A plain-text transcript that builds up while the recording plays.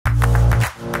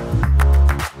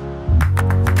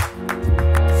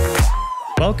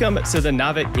Welcome to the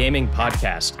Naavik Gaming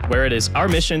Podcast, where it is our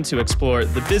mission to explore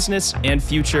the business and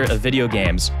future of video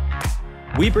games.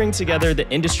 We bring together the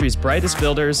industry's brightest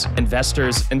builders,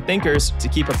 investors, and thinkers to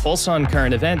keep a pulse on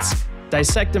current events,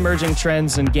 dissect emerging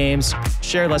trends in games,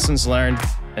 share lessons learned,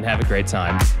 and have a great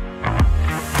time.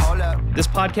 This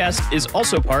podcast is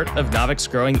also part of Naavik's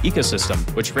growing ecosystem,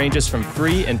 which ranges from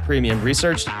free and premium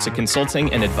research to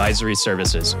consulting and advisory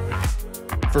services.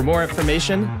 For more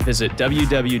information, visit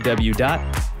www.naavik.co.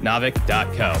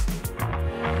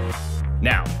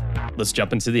 Now, let's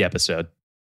jump into the episode.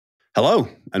 Hello,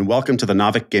 and welcome to the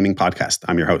Naavik Gaming Podcast.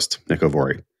 I'm your host, Nick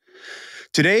Ovori.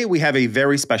 Today, we have a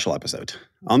very special episode.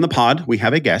 On the pod, we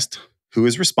have a guest who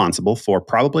is responsible for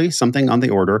probably something on the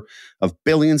order of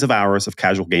billions of hours of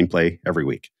casual gameplay every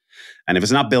week. And if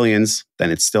it's not billions, then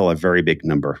it's still a very big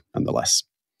number nonetheless.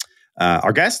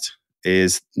 Our guest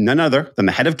is none other than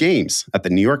the head of games at the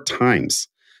New York Times,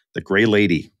 the Grey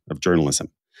Lady of journalism,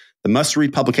 the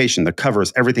must-read publication that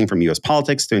covers everything from U.S.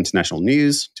 politics to international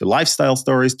news, to lifestyle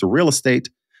stories, to real estate,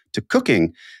 to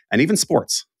cooking, and even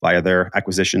sports via their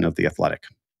acquisition of The Athletic.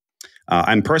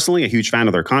 I'm personally a huge fan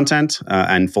of their content,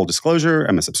 and full disclosure,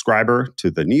 I'm a subscriber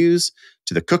to the news,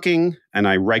 to the cooking, and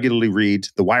I regularly read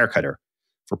The Wirecutter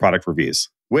for product reviews,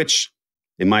 which,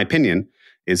 in my opinion,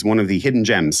 is one of the hidden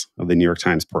gems of the New York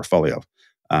Times portfolio.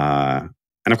 And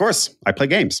of course, I play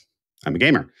games. I'm a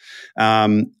gamer.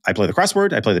 I play the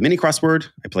crossword, I play the mini crossword,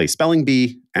 I play spelling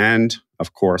bee, and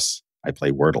of course, I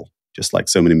play Wordle, just like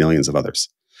so many millions of others.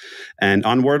 And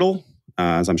on Wordle,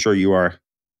 as I'm sure you are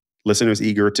listeners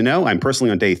eager to know, I'm personally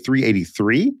on day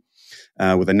 383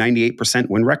 with a 98%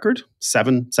 win record,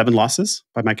 seven losses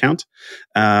by my count.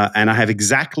 And I have I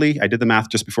did the math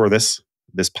just before this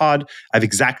pod, I have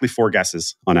exactly 4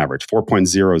 guesses on average,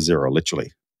 4.00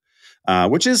 literally,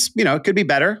 which is, it could be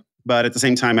better, but at the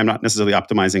same time, I'm not necessarily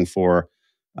optimizing for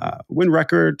win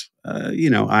record.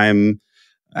 I'm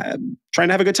trying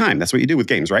to have a good time. That's what you do with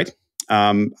games, right?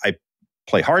 I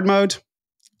play hard mode.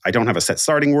 I don't have a set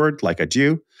starting word like I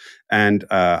do. And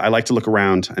I like to look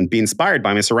around and be inspired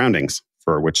by my surroundings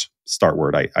for which start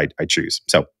word I choose.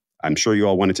 So I'm sure you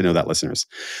all wanted to know that, listeners.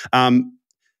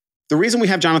 The reason we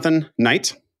have Jonathon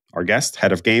Knight, our guest,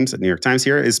 head of games at New York Times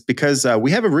here, is because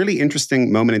we have a really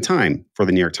interesting moment in time for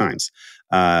the New York Times.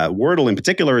 Wordle in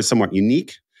particular is somewhat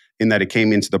unique in that it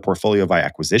came into the portfolio via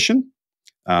acquisition,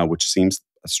 which seems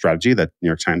a strategy that New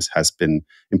York Times has been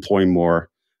employing more,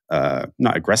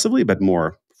 not aggressively, but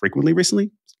more frequently recently,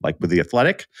 like with The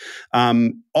Athletic.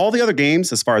 All the other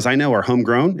games, as far as I know, are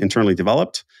homegrown, internally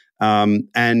developed.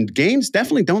 And games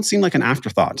definitely don't seem like an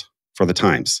afterthought for the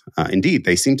Times. Indeed,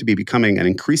 they seem to be becoming an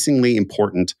increasingly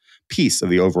important piece of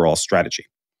the overall strategy.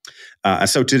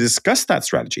 So to discuss that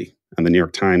strategy and the New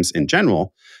York Times in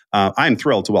general, I'm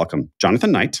thrilled to welcome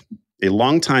Jonathon Knight, a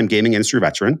longtime gaming industry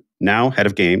veteran, now head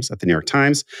of games at the New York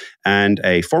Times, and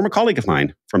a former colleague of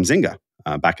mine from Zynga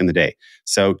back in the day.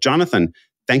 So Jonathon,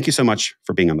 thank you so much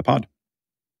for being on the pod.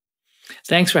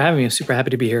 Thanks for having me. I'm super happy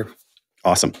to be here.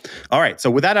 Awesome. All right.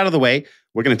 So with that out of the way,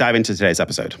 we're going to dive into today's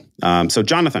episode. So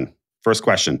Jonathon, first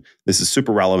question. This is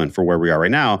super relevant for where we are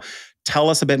right now. Tell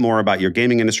us a bit more about your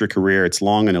gaming industry career. It's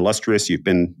long and illustrious. You've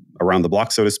been around the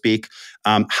block, so to speak.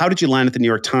 How did you land at the New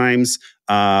York Times,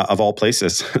 of all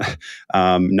places?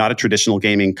 Not a traditional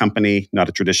gaming company, not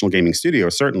a traditional gaming studio,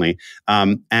 certainly.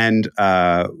 And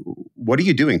what are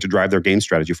you doing to drive their game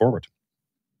strategy forward?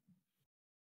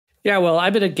 Yeah, well,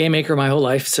 I've been a game maker my whole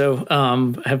life. So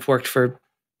I've worked for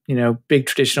big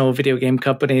traditional video game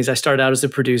companies. I started out as a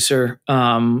producer,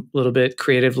 a little bit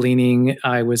creative leaning.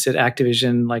 I was at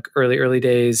Activision like early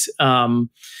days.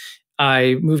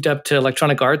 I moved up to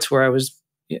Electronic Arts where I was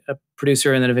a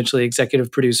producer and then eventually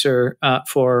executive producer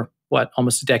for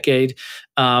almost a decade.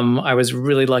 I was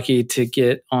really lucky to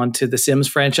get onto the Sims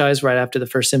franchise right after the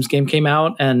first Sims game came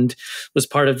out and was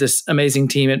part of this amazing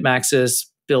team at Maxis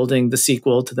building the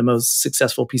sequel to the most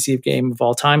successful PC game of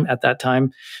all time at that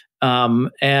time.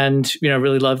 And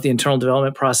really loved the internal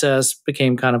development process,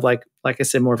 became kind of like I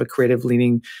said, more of a creative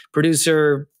leaning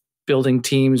producer, building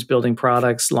teams, building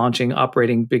products, launching,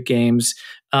 operating big games,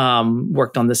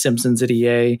 worked on The Simpsons at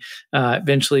EA,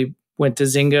 eventually went to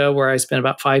Zynga where I spent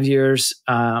about 5 years.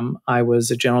 I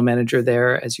was a general manager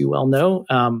there, as you well know,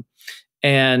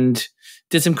 and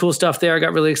did some cool stuff there. I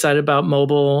got really excited about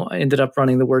mobile. I ended up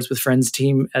running the Words with Friends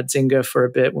team at Zynga for a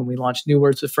bit when we launched new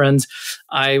Words with Friends.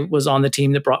 I was on the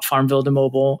team that brought Farmville to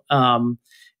mobile.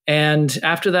 And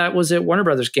after that was at Warner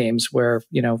Brothers Games, where,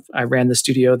 I ran the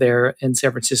studio there in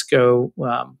San Francisco,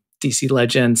 DC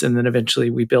Legends. And then eventually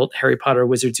we built Harry Potter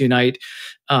Wizards Unite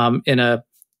in a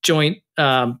joint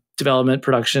development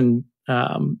production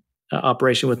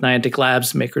operation with Niantic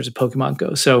Labs, makers of Pokemon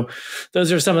Go. So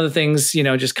those are some of the things,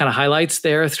 just kind of highlights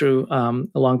there through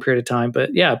a long period of time.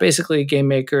 But yeah, basically game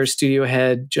maker, studio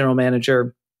head, general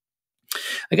manager.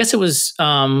 I guess it was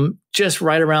just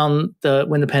right around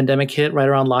when the pandemic hit, right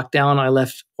around lockdown, I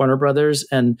left Warner Brothers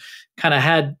and kind of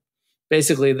had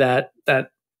basically that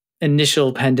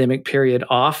initial pandemic period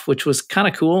off, which was kind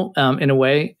of cool in a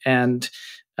way. And,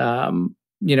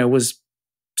 was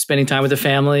spending time with the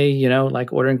family,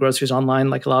 like ordering groceries online,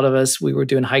 like a lot of us. We were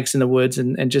doing hikes in the woods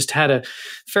and just had a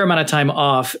fair amount of time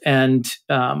off. And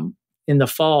in the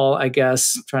fall, I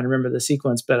guess, I'm trying to remember the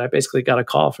sequence, but I basically got a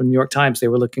call from the New York Times. They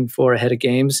were looking for a head of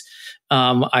games.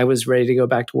 I was ready to go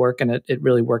back to work, and it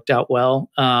really worked out well.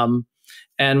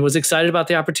 And was excited about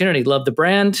the opportunity. Love the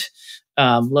brand.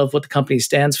 Love what the company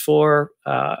stands for.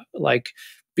 Like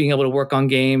being able to work on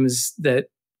games that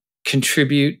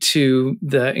contribute to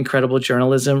the incredible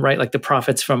journalism, right? Like the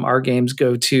profits from our games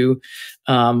go to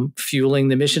fueling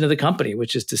the mission of the company,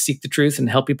 which is to seek the truth and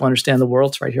help people understand the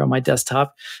world. It's right here on my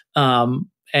desktop.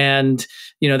 And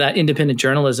that independent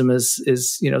journalism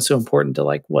is so important to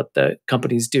like what the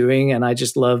company's doing. And I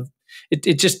just love it.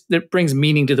 It brings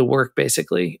meaning to the work,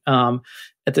 basically.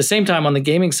 At the same time, on the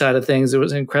gaming side of things, it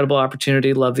was an incredible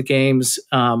opportunity. Love the games.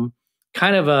 Kind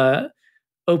of a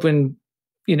open,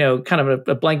 kind of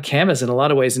a blank canvas in a lot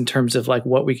of ways in terms of like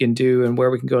what we can do and where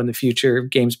we can go in the future.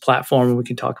 Games platform, and we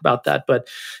can talk about that. But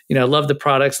love the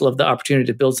products, love the opportunity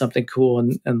to build something cool,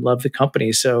 and love the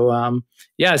company. So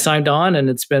I signed on, and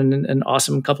it's been an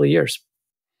awesome couple of years.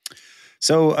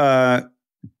 So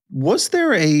was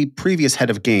there a previous head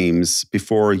of games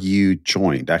before you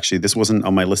joined? Actually, this wasn't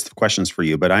on my list of questions for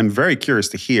you, but I'm very curious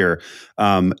to hear,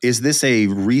 is this a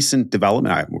recent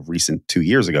development, recent 2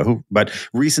 years ago, but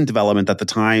recent development that the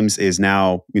Times is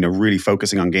now, really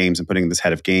focusing on games and putting this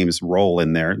head of games role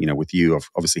in there, with you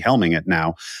obviously helming it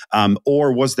now?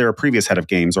 Or was there a previous head of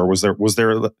games, or was there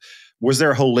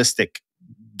a holistic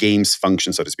games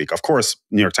function, so to speak? Of course,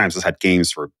 New York Times has had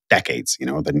games for decades.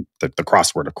 The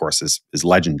crossword, of course, is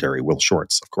legendary. Will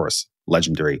Shortz, of course,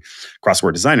 legendary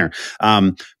crossword designer.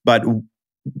 But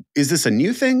is this a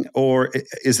new thing, or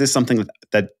is this something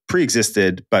that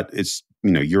pre-existed, but it's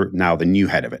you're now the new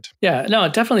head of it? Yeah, no,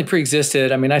 it definitely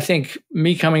pre-existed. I mean, I think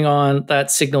me coming on,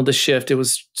 that signaled the shift. It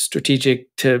was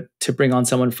strategic to bring on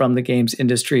someone from the games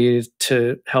industry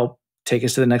to help take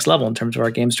us to the next level in terms of our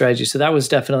game strategy. So that was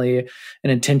definitely an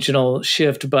intentional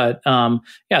shift. But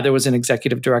there was an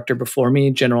executive director before me,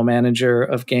 general manager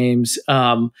of games.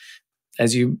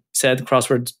 As you said, the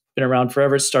crossword's been around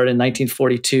forever. It started in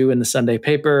 1942 in the Sunday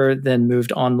paper, then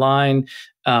moved online.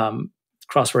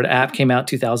 Crossword app came out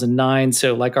 2009.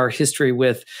 So like our history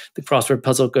with the crossword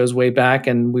puzzle goes way back,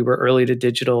 and we were early to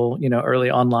digital,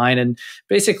 early online. And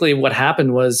basically what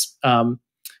happened was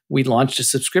we launched a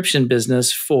subscription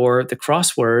business for the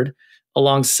crossword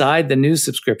alongside the news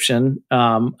subscription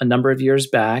a number of years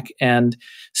back, and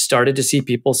started to see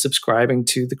people subscribing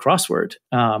to the crossword.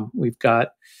 We've got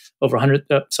over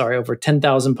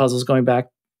 10,000 puzzles going back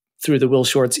through the Will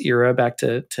Shortz era, back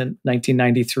to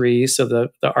 1993. So the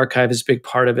archive is a big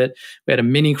part of it. We had a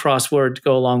mini crossword to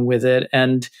go along with it.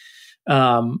 And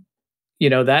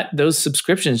those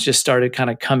subscriptions just started kind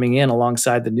of coming in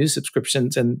alongside the news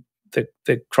subscriptions, and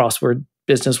the crossword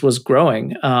business was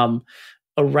growing.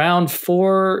 Around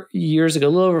 4 years ago, a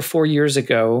little over 4 years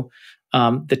ago,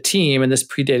 the team, and this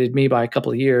predated me by a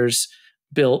couple of years,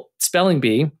 built Spelling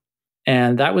Bee.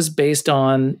 And that was based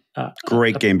on...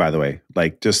 great game, by the way.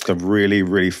 Like, just a really,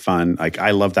 really fun... Like, I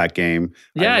love that game.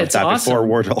 Yeah, it's awesome. Before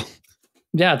Wordle.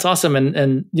 Yeah, it's awesome.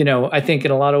 And I think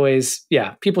in a lot of ways,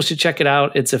 people should check it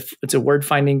out. It's a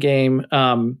word-finding game.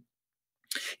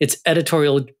 It's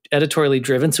editorially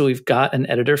driven. So we've got an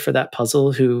editor for that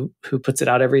puzzle who puts it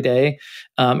out every day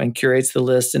and curates the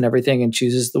list and everything and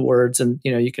chooses the words. And,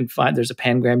 you can find, there's a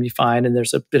pangram you find, and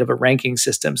there's a bit of a ranking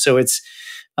system. So it's,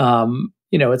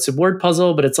 it's a word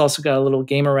puzzle, but it's also got a little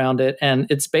game around it. And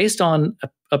it's based on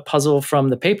a puzzle from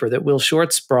the paper that Will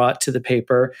Shortz brought to the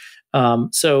paper.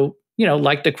 So,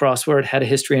 like the crossword, had a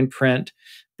history in print,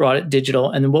 brought it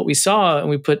digital. And then what we saw, and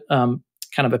we put kind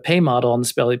of a pay model on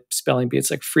the Spelling Bee.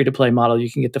 It's like free-to-play model. You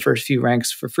can get the first few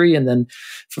ranks for free, and then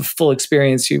for full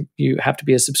experience, you have to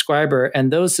be a subscriber.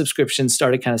 And those subscriptions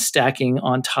started kind of stacking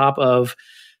on top of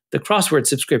the crossword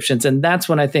subscriptions. And that's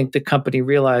when I think the company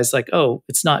realized, like, oh,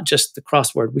 it's not just the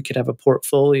crossword. We could have a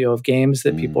portfolio of games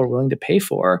that people are willing to pay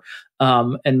for.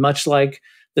 And much like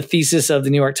the thesis of the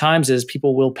New York Times is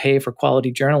people will pay for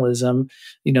quality journalism.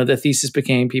 The thesis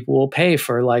became people will pay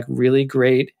for like really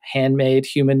great handmade,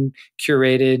 human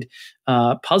curated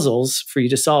puzzles for you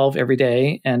to solve every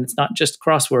day. And it's not just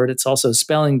crossword, it's also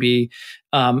spelling bee.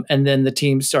 And then the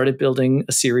team started building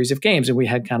a series of games, and we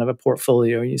had kind of a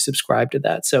portfolio. You subscribe to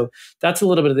that. So that's a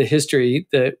little bit of the history.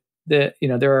 There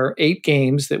are 8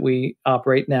 games that we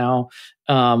operate now.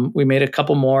 We made a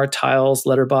couple more: Tiles,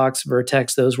 Letterbox,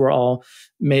 Vertex. Those were all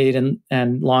made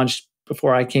and launched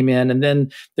before I came in. And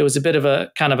then there was a bit of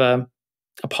a kind of a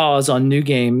pause on new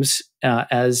games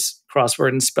as crossword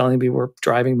and spelling bee were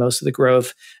driving most of the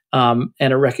growth, and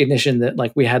a recognition that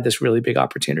like we had this really big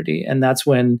opportunity. And that's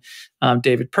when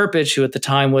David Perpich, who at the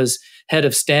time was head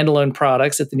of standalone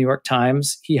products at the New York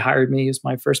Times, he hired me. He was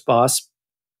my first boss.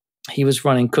 He was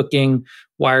running Cooking,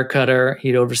 Wirecutter.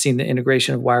 He'd overseen the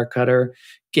integration of Wirecutter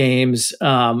games.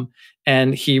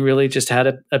 And he really just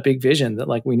had a big vision that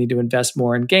like, we need to invest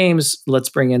more in games. Let's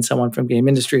bring in someone from game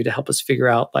industry to help us figure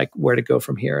out like where to go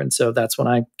from here. And so that's when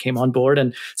I came on board.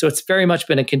 And so it's very much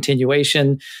been a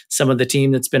continuation. Some of the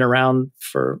team that's been around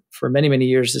for many, many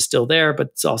years is still there, but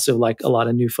it's also like a lot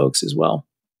of new folks as well.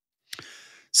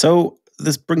 So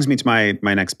this brings me to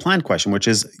my next planned question, which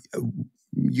is,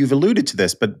 you've alluded to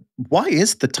this, but why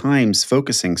is the Times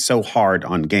focusing so hard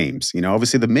on games?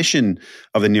 Obviously the mission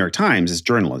of the New York Times is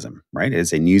journalism, right? It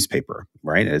is a newspaper,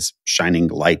 right? It is shining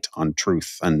light on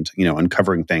truth and,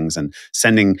 uncovering things and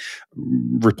sending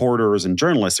reporters and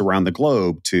journalists around the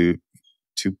globe to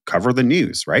cover the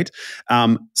news, right?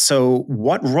 So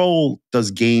what role does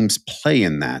games play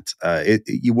in that?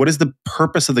 What is the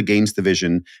purpose of the games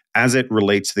division as it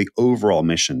relates to the overall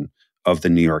mission of the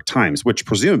New York Times, which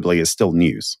presumably is still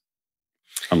news,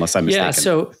 unless I'm mistaken? Yeah.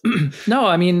 So, no,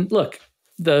 I mean, look,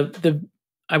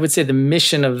 I would say the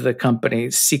mission of the company,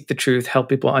 seek the truth, help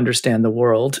people understand the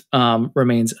world,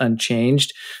 remains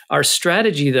unchanged. Our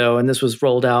strategy, though, and this was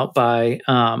rolled out by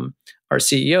our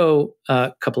CEO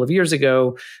a couple of years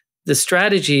ago, the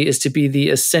strategy is to be the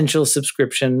essential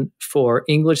subscription for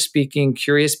English-speaking,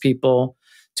 curious people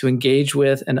to engage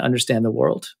with and understand the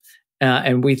world.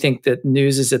 And we think that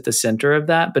news is at the center of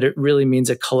that, but it really means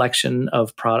a collection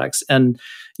of products. And,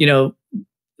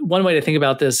 one way to think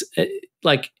about this,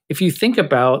 like if you think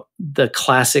about the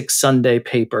classic Sunday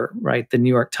paper, right? The New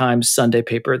York Times Sunday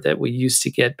paper that we used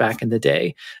to get back in the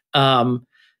day,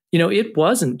 it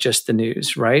wasn't just the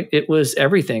news, right? It was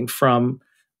everything from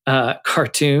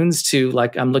cartoons to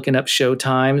like, I'm looking up show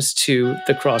times to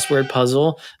the crossword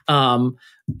puzzle.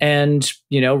 And,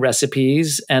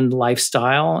 recipes and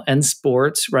lifestyle and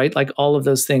sports, right? Like all of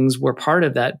those things were part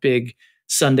of that big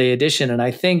Sunday edition. And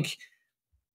I think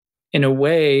in a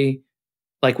way,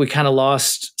 like we kind of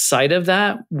lost sight of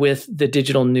that with the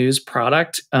digital news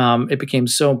product. It became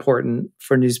so important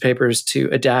for newspapers to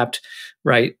adapt,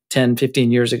 right? 10,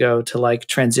 15 years ago to like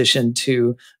transition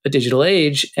to a digital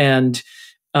age. And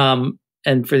for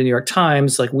the New York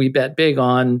Times, like we bet big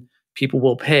on people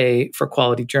will pay for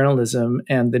quality journalism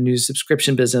and the news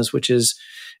subscription business, which is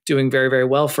doing very, very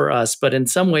well for us. But in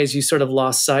some ways, you sort of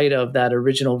lost sight of that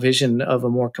original vision of a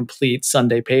more complete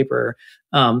Sunday paper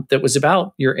that was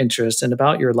about your interests and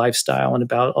about your lifestyle and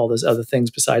about all those other things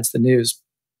besides the news.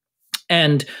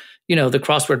 And the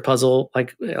crossword puzzle,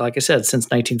 like I said, since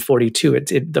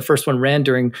 1942, the first one ran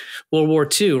during World War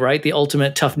II, right? The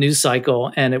ultimate tough news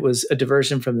cycle, and it was a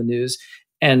diversion from the news.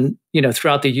 And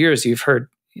throughout the years,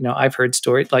 I've heard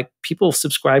stories like people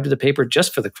subscribe to the paper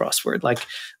just for the crossword. Like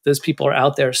those people are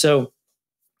out there. So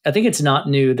I think it's not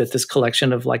new that this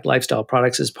collection of like lifestyle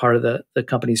products is part of the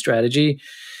company strategy.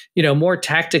 More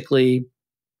tactically,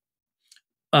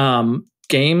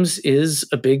 games is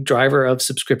a big driver of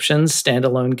subscriptions,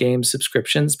 standalone game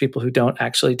subscriptions, people who don't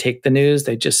actually take the news,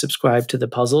 they just subscribe to the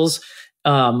puzzles.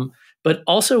 But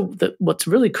also what's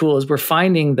really cool is we're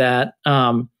finding that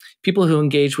people who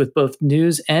engage with both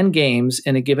news and games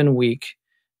in a given week,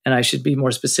 and I should be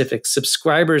more specific,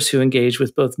 subscribers who engage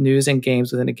with both news and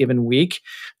games within a given week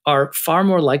are far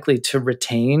more likely to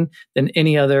retain than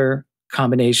any other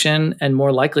combination and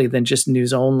more likely than just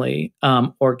news only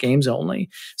or games only.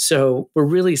 So we're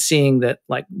really seeing that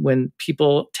like when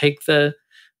people take the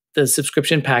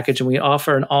subscription package and we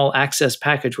offer an all access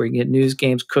package where you can get news,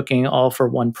 games, cooking all for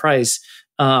one price,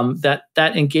 that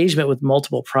engagement with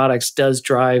multiple products does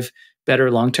drive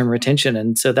better long-term retention.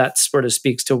 And so that sort of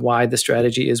speaks to why the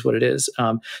strategy is what it is.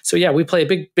 So yeah, we play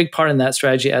a big part in that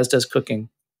strategy, as does cooking.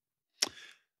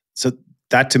 So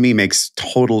that to me makes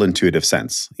total intuitive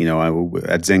sense. At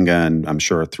Zynga, and I'm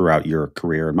sure throughout your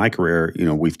career and my career,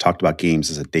 we've talked about games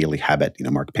as a daily habit.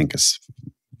 Mark Pincus,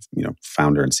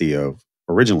 founder and CEO of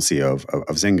original CEO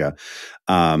of Zynga,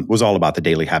 was all about the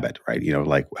daily habit, right?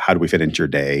 Like how do we fit into your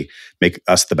day, make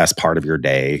us the best part of your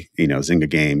day? Zynga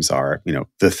games are,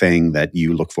 the thing that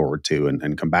you look forward to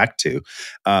and come back to.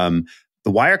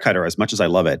 The Wirecutter, as much as I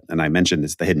love it, and I mentioned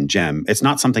it's the hidden gem, it's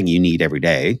not something you need every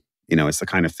day. It's the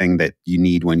kind of thing that you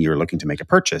need when you're looking to make a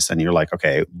purchase and you're like,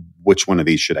 okay, which one of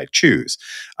these should I choose?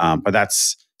 But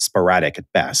that's sporadic at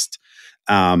best.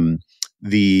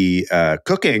 The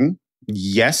cooking,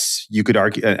 yes, you could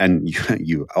argue, and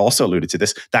you also alluded to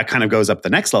this, that kind of goes up the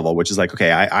next level, which is like,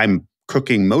 okay, I'm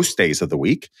cooking most days of the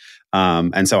week.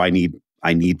 And so I need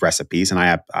recipes, and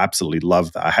I absolutely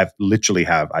love that.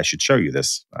 I should show you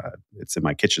this. It's in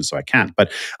my kitchen, so I can't,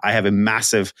 but I have a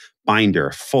massive binder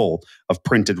full of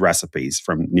printed recipes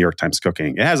from New York Times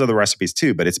Cooking. It has other recipes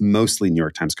too, but it's mostly New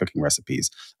York Times Cooking recipes.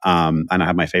 And I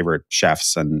have my favorite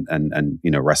chefs and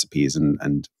recipes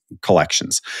and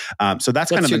collections. So that's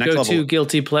kind of the next level. What's your go-to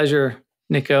guilty pleasure,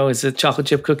 Nico? Is it chocolate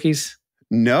chip cookies?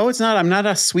 No, it's not. I'm not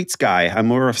a sweets guy. I'm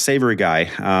more of a savory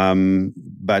guy.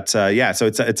 But so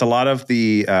it's a lot of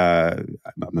the.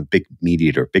 I'm a big meat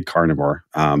eater, big carnivore.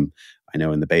 I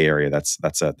know in the Bay Area that's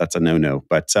a no-no.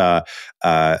 But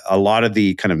a lot of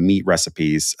the kind of meat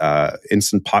recipes,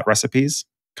 instant pot recipes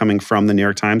coming from the New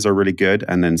York Times are really good,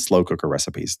 and then slow cooker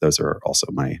recipes. Those are also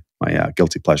my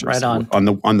guilty pleasures. Right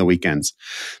on the weekends.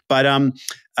 But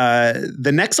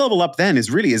the next level up then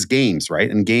is games, right?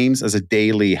 And games as a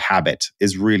daily habit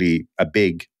is really a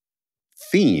big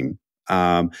theme.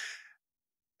 And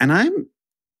I'm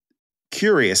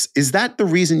curious, is that the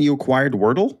reason you acquired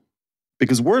Wordle?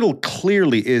 Because Wordle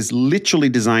clearly is literally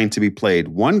designed to be played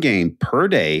one game per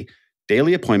day,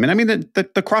 daily appointment. I mean,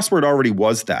 the crossword already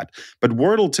was that. But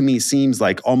Wordle to me seems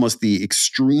like almost the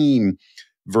extreme,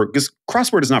 because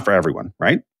crossword is not for everyone,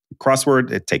 right? Crossword,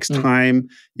 it takes time.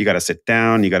 You got to sit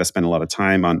down. You got to spend a lot of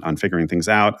time on figuring things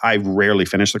out. I rarely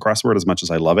finish the crossword as much as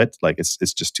I love it. Like it's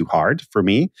just too hard for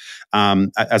me.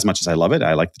 As much as I love it,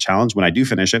 I like the challenge. When I do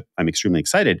finish it, I'm extremely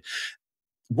excited.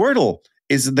 Wordle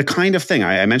is the kind of thing,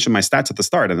 I mentioned my stats at the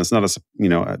start, and it's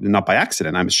not by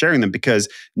accident. I'm sharing them because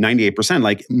 98%,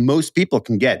 like most people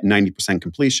can get 90%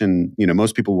 completion.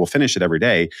 Most people will finish it every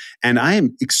day. And I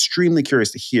am extremely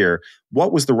curious to hear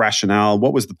what was the rationale,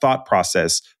 what was the thought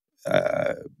process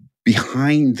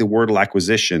behind the Wordle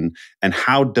acquisition, and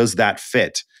how does that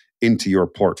fit into your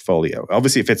portfolio?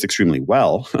 Obviously, it fits extremely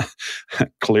well,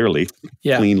 clearly,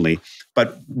 cleanly.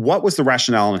 But what was the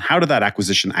rationale, and how did that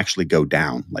acquisition actually go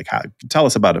down? Like, tell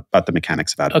us about the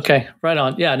mechanics about it. Okay, right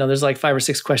on. Yeah, no, there's like 5 or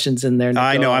 6 questions in there.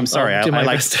 I know. I'm sorry.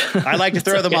 I like to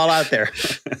throw them all out there.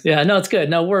 Yeah, no, it's good.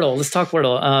 No, Wordle. Let's talk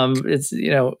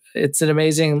Wordle. It's an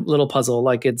amazing little puzzle.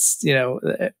 Like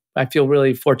I feel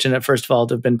really fortunate, first of all,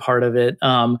 to have been part of it.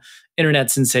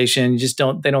 Internet sensation.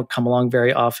 They don't come along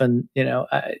very often.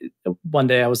 One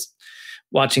day I was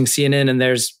watching CNN and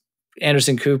there's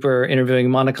Anderson Cooper interviewing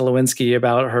Monica Lewinsky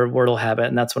about her Wordle habit.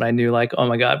 And that's when I knew, like, oh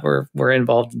my God, we're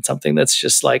involved in something that's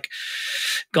just like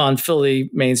gone fully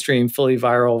mainstream, fully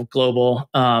viral, global.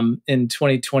 In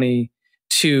 2022,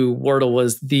 Wordle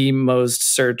was the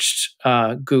most searched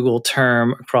Google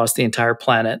term across the entire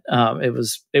planet. It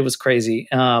was crazy.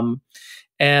 And,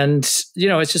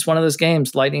 it's just one of those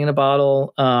games, lightning in a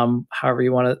bottle, however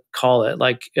you want to call it.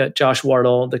 Like Josh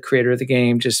Wardle, the creator of the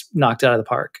game, just knocked it out of the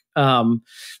park.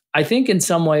 I think in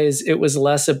some ways it was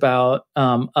less about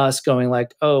us going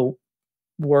like, oh,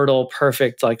 Wordle,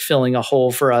 perfect, like filling a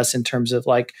hole for us in terms of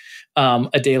like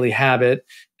a daily habit.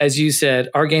 As you said,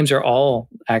 our games are all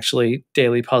actually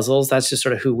daily puzzles. That's just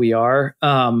sort of who we are.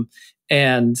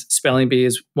 And Spelling Bee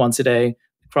is once a day,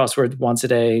 crossword once a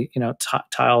day,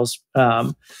 tiles,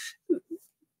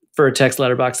 Vertex,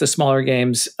 Letterbox, the smaller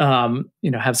games,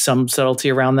 have some subtlety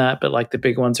around that, but like the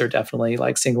big ones are definitely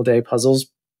like single day puzzles.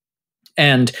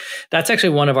 And that's actually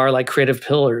one of our like creative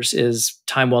pillars is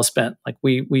time well spent. Like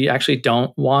we actually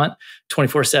don't want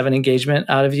 24/7 engagement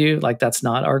out of you. Like that's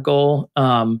not our goal.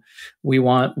 We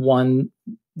want one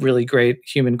really great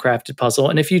human crafted puzzle.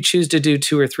 And if you choose to do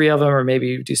 2 or 3 of them, or maybe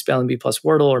you do Spelling Bee plus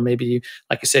Wordle, or maybe,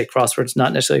 like I say, crossword's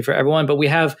not necessarily for everyone, but we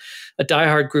have a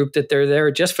diehard group that they're there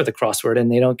just for the crossword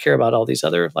and they don't care about all these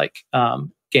other like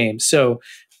games. So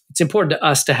it's important to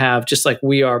us to have, just like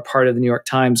we are part of the New York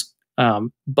Times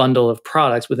bundle of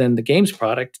products within the games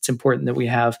product, it's important that we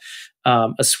have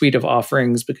a suite of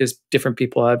offerings because different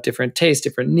people have different tastes,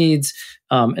 different needs,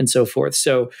 and so forth.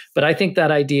 So, but I think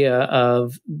that idea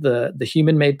of the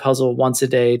human-made puzzle once a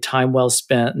day, time well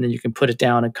spent, and then you can put it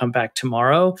down and come back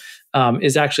tomorrow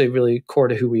is actually really core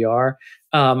to who we are.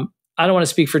 I don't want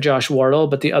to speak for Josh Wardle,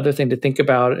 but the other thing to think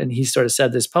about, and he sort of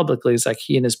said this publicly, is like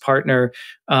he and his partner,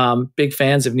 big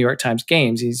fans of New York Times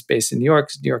games. He's based in New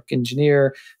York, he's a New York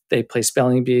engineer. They play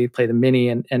Spelling Bee, play the Mini,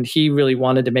 and he really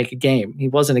wanted to make a game. He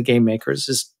wasn't a game maker. It was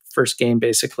his first game,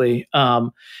 basically.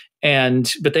 But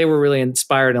they were really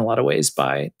inspired in a lot of ways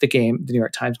by the New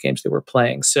York Times games they were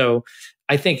playing. So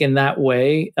I think in that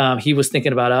way, he was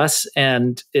thinking about us,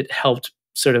 and it helped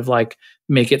sort of like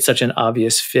make it such an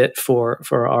obvious fit for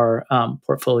our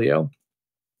portfolio.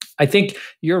 I think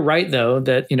you're right, though,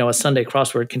 that a Sunday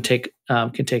crossword can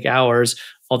take hours.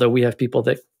 Although we have people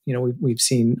that we've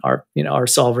seen our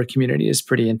solver community is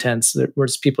pretty intense.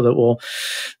 There's people that will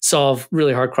solve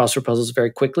really hard crossword puzzles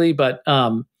very quickly, but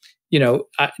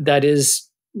that is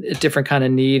a different kind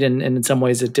of need, and in some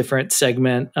ways a different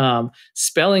segment.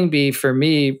 Spelling Bee for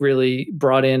me really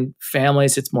brought in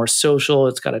families. It's more social.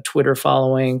 It's got a Twitter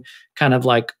following, kind of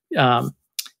like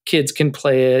kids can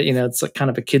play it. It's like kind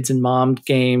of a kids and mom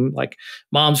game. Like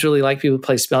moms really like people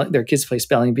play their kids play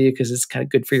Spelling Bee because it's kind of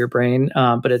good for your brain.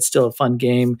 But it's still a fun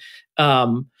game.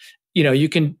 You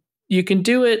can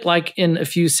do it like in a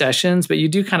few sessions, but you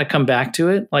do kind of come back to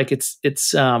it. Like it's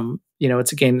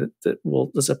a game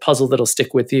there's a puzzle that'll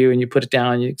stick with you, and you put it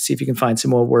down, you see if you can find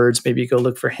some more words, maybe you go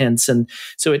look for hints. And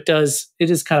so it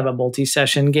is kind of a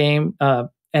multi-session game.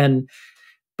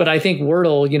 But I think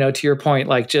Wordle, to your point,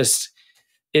 like just,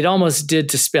 it almost did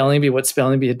to Spelling Bee what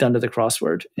Spelling Bee had done to the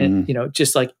crossword. And,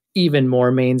 just like even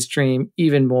more mainstream,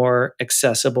 even more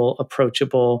accessible,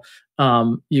 approachable.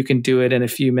 You can do it in a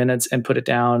few minutes and put it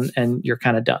down and you're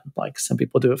kind of done. Like some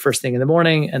people do it first thing in the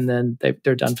morning and then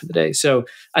they're done for the day. So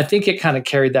I think it kind of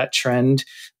carried that trend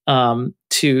to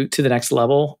the next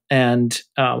level. And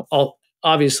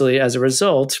obviously as a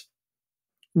result,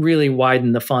 really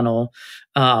widened the funnel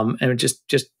and it just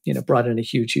brought in a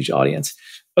huge audience.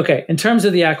 Okay, in terms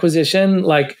of the acquisition,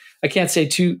 like I can't say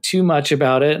too much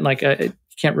about it. Like I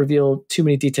can't reveal too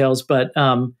many details, but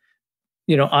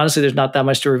honestly, there's not that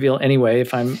much to reveal anyway.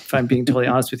 If I'm being totally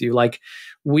honest with you, like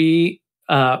the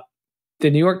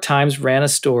New York Times ran a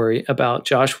story about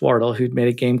Josh Wardle, who'd made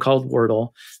a game called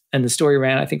Wordle, and the story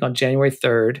ran, I think, on January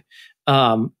 3rd,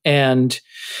 and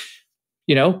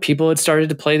people had started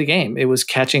to play the game. It was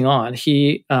catching on.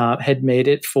 He had made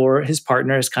it for his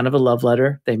partner as kind of a love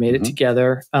letter. They made it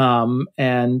together.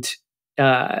 And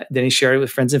then he shared it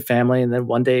with friends and family. And then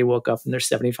one day he woke up and there's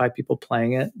 75 people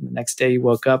playing it. And the next day he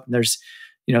woke up and there's,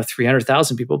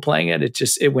 300,000 people playing it.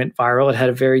 It went viral. It had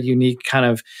a very unique kind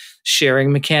of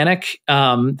sharing mechanic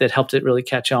that helped it really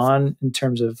catch on in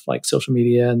terms of like social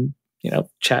media and,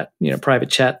 chat, private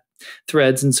chat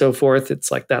threads and so forth.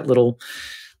 It's like that little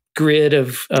grid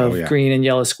of green and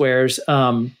yellow squares.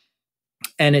 And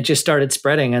it just started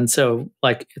spreading. And so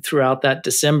like throughout that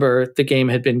December, the game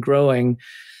had been growing.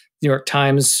 New York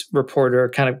Times reporter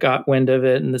kind of got wind of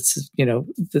it and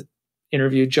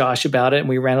interviewed Josh about it. And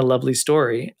we ran a lovely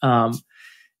story.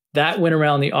 That went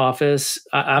around the office.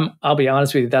 I'll be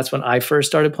honest with you. That's when I first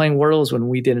started playing Wordle, is when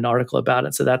we did an article about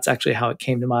it. So that's actually how it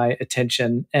came to my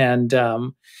attention. And,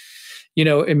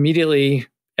 immediately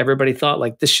everybody thought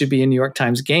like this should be a New York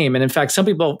Times game. And in fact, some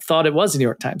people thought it was a New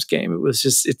York Times game.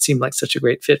 It seemed like such a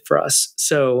great fit for us.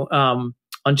 So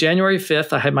on January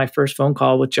 5th, I had my first phone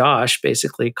call with Josh,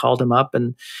 basically called him up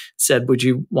and said, would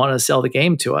you want to sell the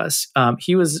game to us?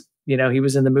 He was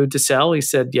in the mood to sell. He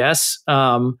said yes.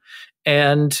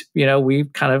 And we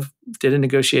kind of did a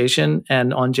negotiation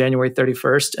and on January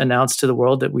 31st announced to the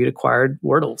world that we'd acquired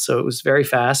Wordle. So it was very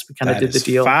fast. We kind of did the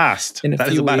deal fast. in a few weeks.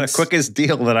 That is about the quickest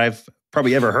deal that I've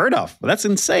probably ever heard of. That's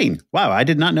insane. Wow. I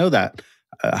did not know that.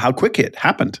 How quick it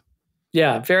happened.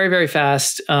 Yeah, very, very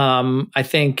fast. I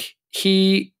think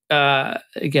he,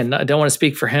 again, I don't want to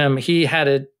speak for him. He had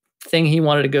a thing he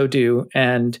wanted to go do,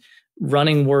 and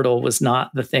running Wordle was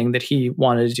not the thing that he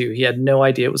wanted to do. He had no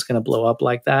idea it was going to blow up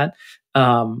like that.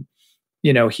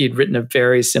 He'd written a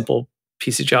very simple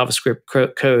piece of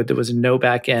JavaScript code. There was no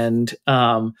back end.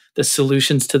 The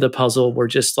solutions to the puzzle were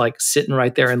just like sitting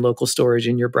right there in local storage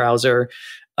in your browser.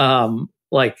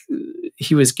 Like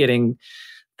he was getting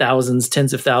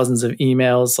tens of thousands of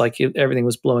emails. Like everything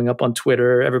was blowing up on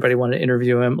Twitter. Everybody wanted to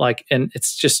interview him. And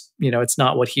it's just, it's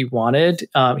not what he wanted.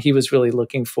 He was really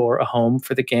looking for a home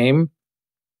for the game.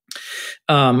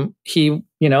 He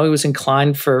was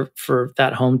inclined for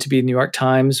that home to be New York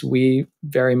Times. We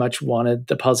very much wanted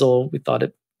the puzzle. We thought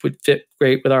it would fit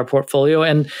great with our portfolio.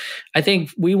 And I think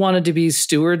we wanted to be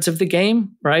stewards of the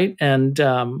game, right? And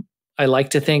I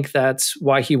like to think that's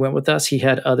why he went with us. He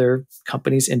had other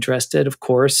companies interested, of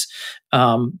course.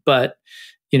 But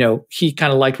he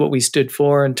kind of liked what we stood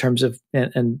for in terms of,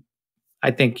 and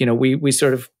I think, we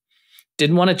sort of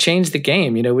didn't want to change the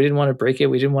game. We didn't want to break it.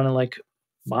 We didn't want to like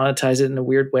monetize it in a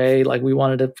weird way. Like we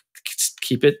wanted to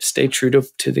keep it, stay true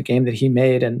to the game that he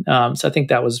made. And so I think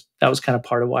that was kind of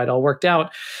part of why it all worked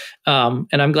out. And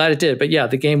I'm glad it did. But yeah,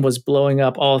 the game was blowing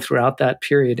up all throughout that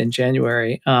period in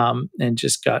January, and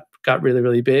just got really,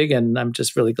 really big. And I'm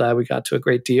just really glad we got to a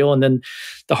great deal. And then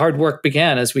the hard work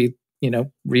began as we,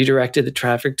 redirected the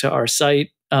traffic to our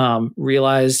site,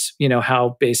 realized,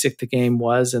 how basic the game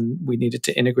was, and we needed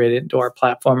to integrate it into our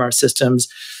platform, our systems,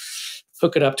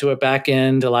 hook it up to a back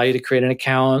end, allow you to create an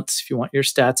account if you want your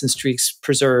stats and streaks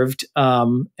preserved.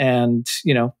 And,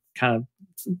 kind of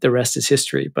the rest is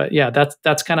history. But yeah,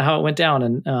 that's kind of how it went down.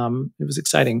 And it was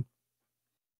exciting.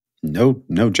 No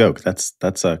joke.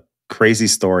 That's a crazy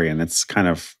story. And it's kind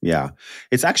of,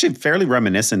 it's actually fairly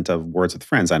reminiscent of Words with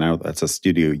Friends. I know that's a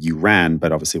studio you ran,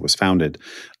 but obviously it was founded,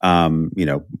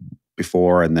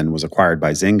 before and then was acquired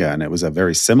by Zynga. And it was a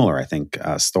very similar, I think,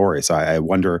 story. So I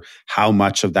wonder how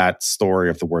much of that story,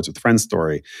 of the Words with Friends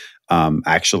story,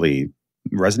 actually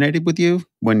resonated with you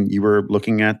when you were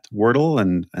looking at Wordle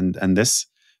and this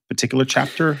particular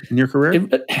chapter in your career?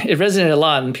 It resonated a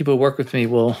lot, and people who work with me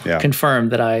will confirm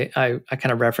that I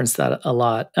kind of reference that a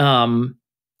lot.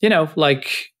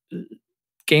 Like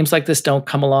games like this don't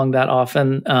come along that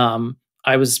often.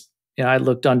 I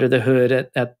looked under the hood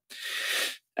at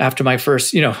after my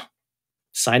first,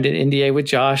 signed an NDA with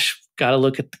Josh, got to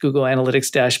look at the Google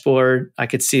Analytics dashboard. I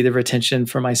could see the retention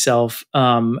for myself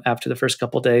after the first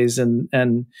couple of days,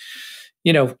 and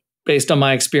based on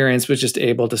my experience, was just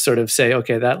able to sort of say,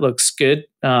 okay, that looks good.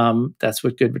 That's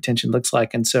what good retention looks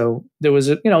like. And so there was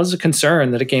a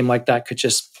concern that a game like that could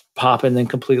just pop and then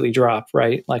completely drop,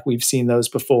 right? Like we've seen those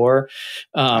before.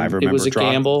 I remember it was a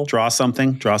gamble. Draw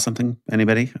something.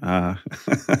 Anybody? Yeah,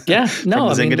 no. From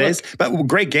the Zynga days. But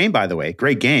great game, by the way.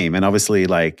 Great game. And obviously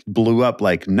like blew up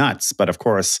like nuts. But of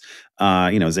course,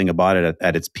 Zynga bought it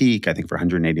at its peak, I think for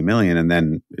 180 million. And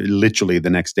then literally the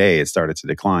next day it started to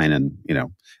decline. And,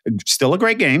 still a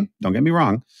great game. Don't get me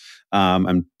wrong.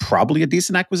 And probably a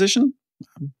decent acquisition.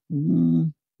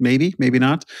 Maybe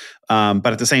not. But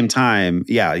at the same time,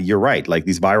 yeah, you're right. Like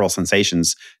these viral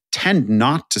sensations tend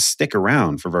not to stick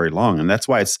around for very long. And that's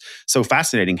why it's so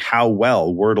fascinating how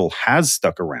well Wordle has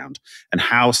stuck around and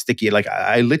how sticky. Like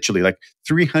I literally, like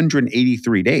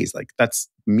 383 days. Like that's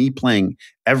me playing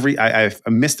I've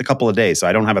missed a couple of days. So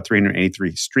I don't have a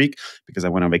 383 streak because I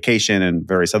went on vacation and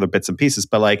various other bits and pieces.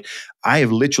 But like I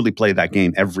have literally played that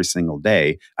game every single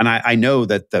day. And I know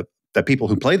that the people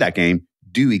who play that game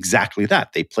do exactly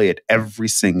that. They play it every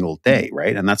single day,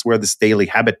 right? And that's where this daily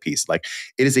habit piece, like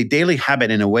it is a daily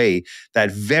habit in a way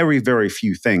that very, very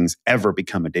few things ever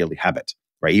become a daily habit,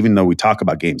 right? Even though we talk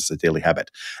about games as a daily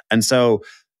habit. And so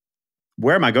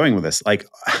where am I going with this? Like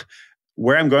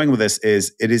where I'm going with this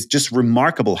is it is just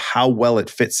remarkable how well it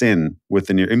fits in with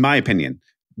in my opinion,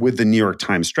 with the New York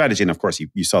Times strategy. And of course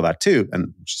you saw that too,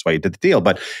 and which is why you did the deal.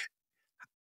 But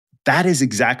that is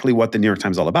exactly what the New York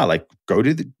Times is all about. Like,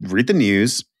 read the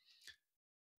news,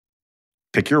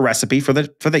 pick your recipe for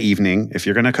the evening. If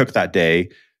you're going to cook that day,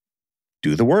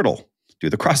 do the Wordle, do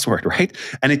the crossword, right?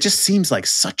 And it just seems like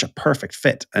such a perfect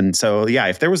fit. And so, yeah,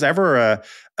 if there was ever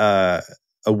a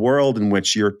world in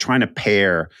which you're trying to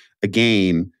pair a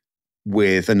game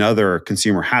with another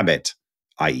consumer habit,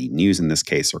 i.e. news in this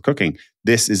case, or cooking,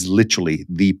 this is literally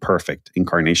the perfect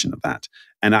incarnation of that.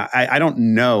 And I don't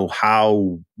know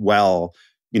how well,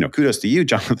 kudos to you,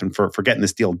 Jonathan, for getting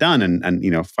this deal done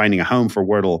and finding a home for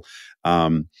Wordle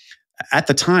at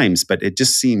the Times, but it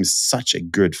just seems such a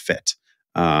good fit.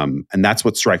 And that's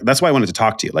why I wanted to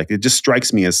talk to you. Like, it just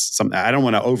strikes me as something. I don't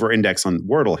want to over-index on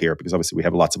Wordle here because obviously we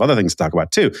have lots of other things to talk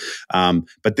about too.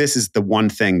 But this is the one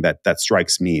thing that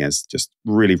strikes me as just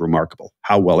really remarkable,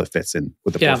 how well it fits in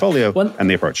with the portfolio and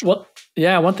the approach. Well,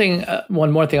 yeah,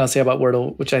 one more thing I'll say about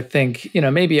Wordle, which I think,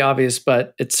 may be obvious,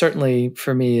 but it certainly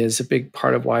for me is a big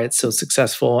part of why it's so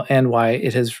successful and why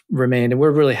it has remained. And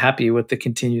we're really happy with the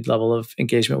continued level of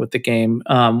engagement with the game.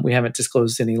 We haven't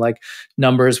disclosed any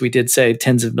numbers. We did say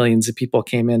tens of millions of people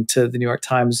came into the New York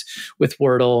Times with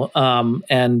Wordle.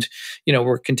 And,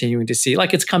 we're continuing to see,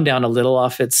 it's come down a little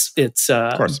off its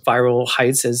viral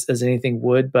heights as anything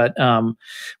would, but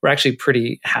we're actually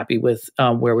pretty happy with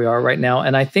where we are right now.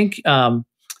 And I think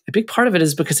a big part of it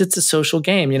is because it's a social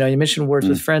game. You mentioned Words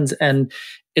with Friends, and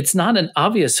it's not an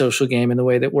obvious social game in the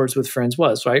way that Words with Friends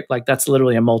was, right? Like that's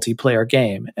literally a multiplayer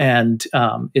game, and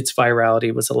its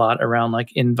virality was a lot around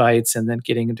like invites and then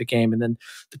getting into game, and then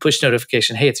the push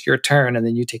notification, hey, it's your turn, and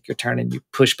then you take your turn and you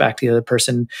push back to the other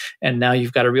person, and now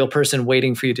you've got a real person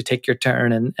waiting for you to take your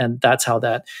turn, and that's how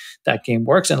that game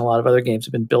works. And a lot of other games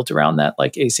have been built around that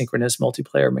like asynchronous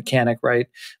multiplayer mechanic, right?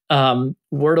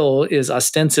 Wordle is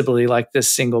ostensibly like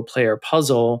this single player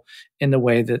puzzle in the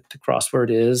way that the crossword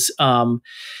is.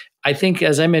 I think,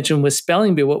 as I mentioned with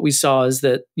Spelling Bee, what we saw is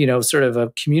that, sort of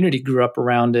a community grew up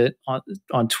around it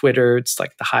on Twitter. It's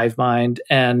like the hive mind.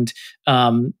 And,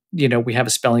 we have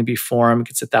a Spelling Bee forum. It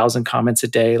gets 1,000 comments a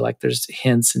day. Like there's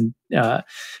hints and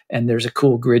there's a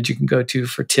cool grid you can go to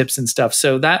for tips and stuff.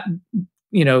 So that,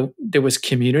 there was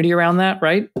community around that,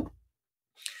 right?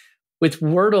 With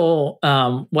Wordle,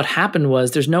 what happened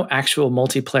was there's no actual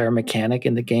multiplayer mechanic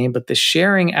in the game, but the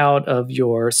sharing out of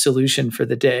your solution for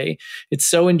the day, it's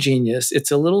so ingenious. It's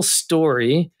a little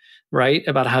story, right,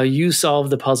 about how you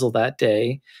solved the puzzle that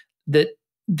day that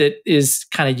is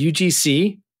kind of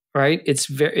UGC, right?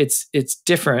 It's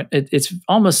different. It's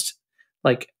almost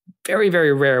like very,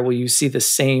 very rare will you see the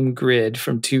same grid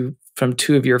from two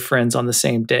of your friends on the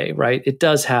same day, right? It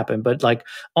does happen, but like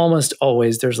almost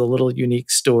always there's a little unique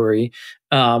story.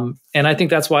 And I think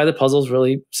that's why the puzzle is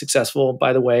really successful,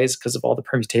 by the way, is because of all the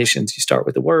permutations. You start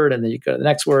with the word and then you go to the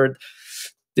next word.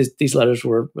 These letters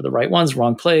were the right ones,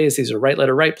 wrong place. These are right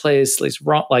letter, right place, at least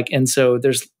wrong. And so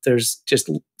there's just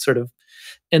sort of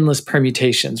endless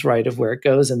permutations, right, of where it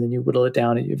goes, and then you whittle it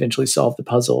down and you eventually solve the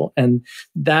puzzle. And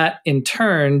that in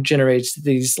turn generates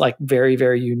these like very,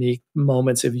 very unique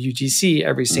moments of UGC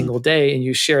every single day, and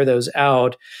you share those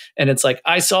out. And it's like,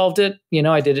 I solved it,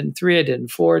 I did it in 3, I did it in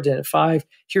 4, I did it in 5.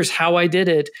 Here's how I did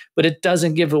it, but it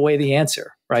doesn't give away the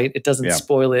answer, right? It doesn't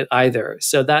spoil it either.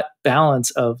 So that balance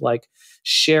of like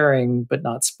sharing but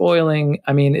not spoiling,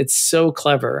 I mean, it's so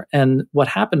clever. And what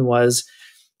happened was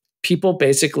people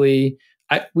basically,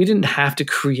 we didn't have to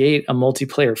create a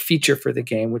multiplayer feature for the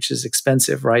game, which is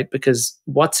expensive, right? Because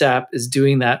WhatsApp is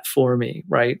doing that for me,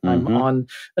 right? I'm on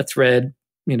a thread,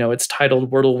 it's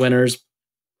titled Wordle Winners.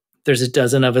 There's a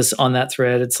dozen of us on that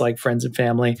thread. It's like friends and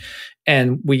family.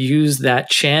 And we use that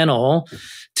channel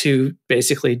to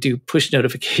basically do push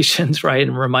notifications, right?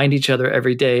 And remind each other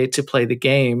every day to play the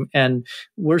game. And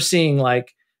we're seeing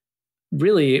like,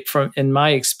 really in my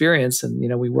experience, and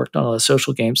we worked on a lot of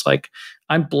social games, like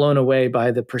I'm blown away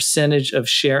by the percentage of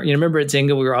share. Remember at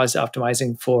Zynga, we were always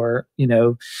optimizing for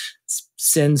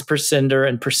sends per sender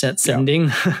and percent sending.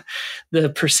 Yeah. The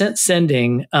percent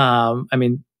sending,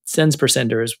 sends per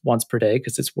sender is once per day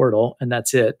because it's Wordle and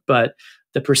that's it. But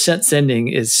the percent sending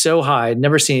is so high. I'd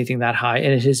never seen anything that high,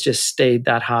 and it has just stayed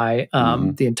that high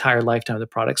the entire lifetime of the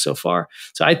product so far.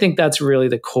 So I think that's really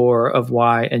the core of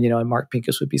why, and Mark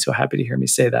Pincus would be so happy to hear me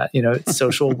say that. It's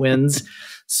social wins.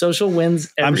 Social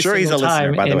wins every I'm sure he's a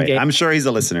listener, by the way. I'm sure he's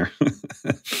a listener.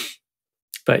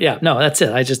 But yeah, no, that's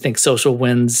it. I just think social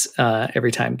wins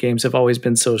every time. Games have always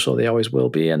been social. They always will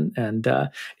be. And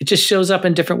it just shows up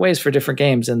in different ways for different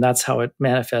games. And that's how it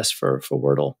manifests for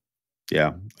Wordle.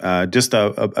 Yeah. Just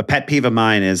a pet peeve of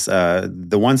mine is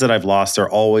the ones that I've lost are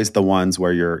always the ones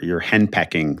where you're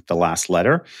henpecking the last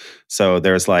letter. So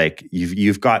there's like,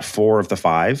 you've got 4 of the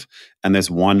 5 and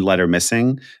there's 1 letter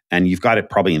missing and you've got it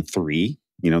probably in 3.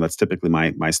 That's typically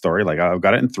my story. Like I've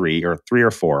got it in 3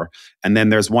 or 4. And then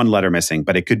there's 1 letter missing,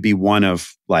 but it could be one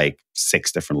of like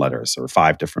 6 different letters or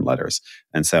 5 different letters.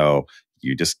 And so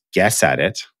you just guess at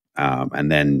it. And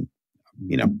then,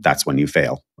 that's when you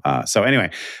fail. So anyway,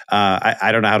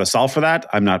 I don't know how to solve for that.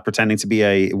 I'm not pretending to be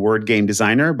a word game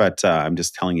designer, but I'm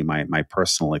just telling you my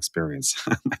personal experience,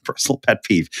 my personal pet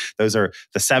peeve. Those are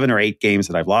the 7 or 8 games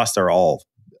that I've lost are all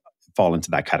fall into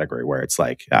that category where it's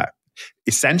like,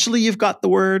 essentially you've got the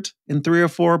word in 3 or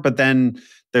 4, but then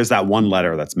there's that 1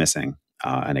 letter that's missing.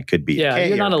 And it could be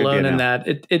you're not alone in that.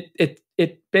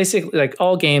 It basically, like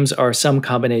all games are some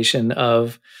combination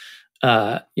of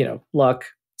luck,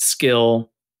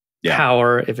 skill,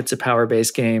 power, if it's a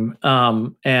power-based game.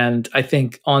 And I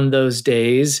think on those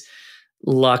days,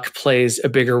 luck plays a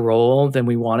bigger role than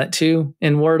we want it to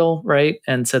in Wordle, right?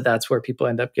 And so that's where people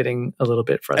end up getting a little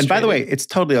bit frustrated. And by the way, it's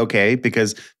totally okay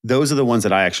because those are the ones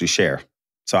that I actually share.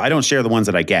 So I don't share the ones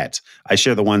that I get. I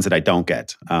share the ones that I don't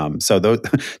get. So those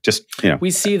just,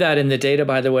 We see that in the data,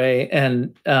 by the way.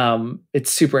 And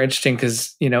it's super interesting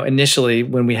because, initially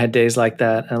when we had days like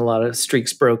that and a lot of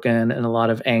streaks broken and a lot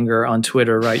of anger on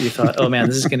Twitter, right? You thought, oh man,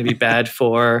 this is going to be bad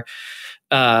for,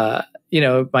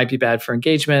 it might be bad for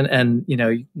engagement. And,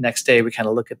 next day we kind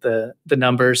of look at the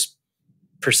numbers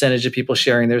percentage of people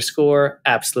sharing their score,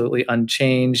 absolutely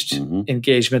unchanged.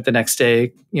 Engagement the next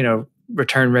day,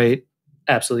 return rate,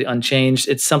 absolutely unchanged.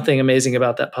 It's something amazing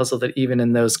about that puzzle that even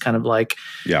in those kind of like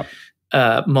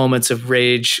moments of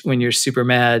rage when you're super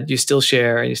mad, you still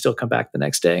share and you still come back the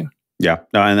next day. Yeah,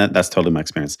 no, and that's totally my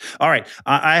experience. All right,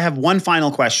 I have one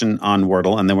final question on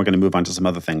Wordle, and then we're going to move on to some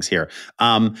other things here.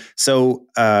 So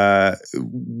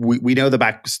we know the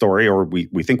backstory, or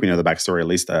we think we know the backstory, at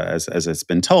least as it's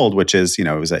been told, which is,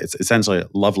 it's essentially a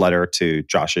love letter to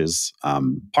Josh's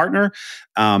partner,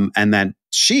 and that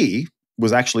she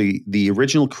was actually the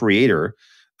original creator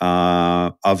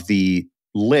of the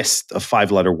list of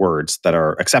 5-letter words that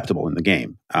are acceptable in the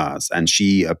game. And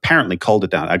she apparently culled it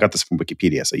down. I got this from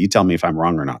Wikipedia, so you tell me if I'm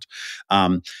wrong or not.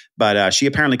 But she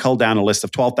apparently culled down a list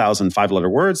of 12,000 5-letter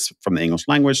words from the English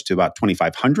language to about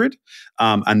 2,500.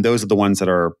 And those are the ones that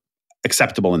are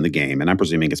acceptable in the game. And I'm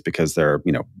presuming it's because they're,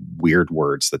 weird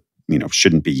words that,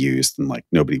 shouldn't be used. And like,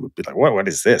 nobody would be like, what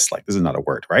is this? Like, this is not a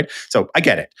word, right? So I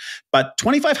get it. But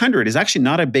 2,500 is actually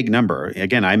not a big number.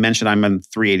 Again, I mentioned I'm on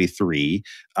 383.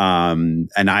 And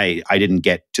I didn't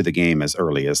get to the game as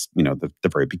early as, the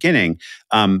very beginning.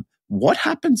 What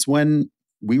happens when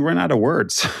we run out of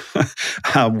words?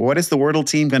 What is the Wordle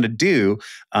team going to do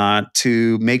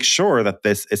to make sure that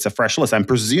it's a fresh list? I'm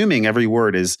presuming every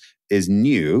word is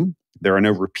new. There are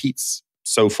no repeats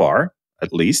so far,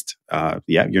 at least.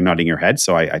 You're nodding your head,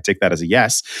 so I take that as a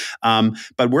yes.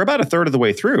 But we're about a third of the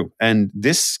way through, and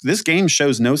this game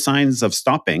shows no signs of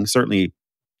stopping. Certainly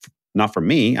not for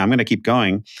me. I'm going to keep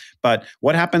going. But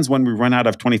what happens when we run out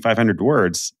of 2,500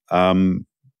 words?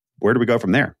 Where do we go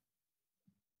from there?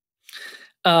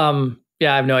 I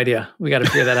have no idea. We got to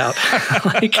figure that out.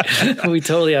 We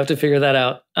totally have to figure that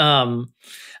out.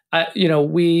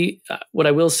 What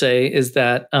I will say is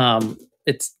that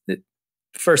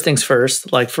first things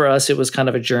first. Like for us, it was kind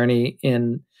of a journey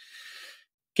in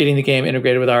getting the game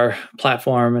integrated with our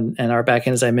platform and our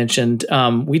backend. As I mentioned,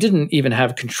 we didn't even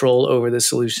have control over the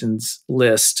solutions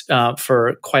list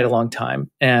for quite a long time,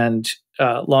 and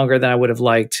longer than I would have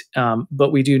liked.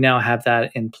 But we do now have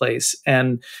that in place,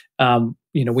 and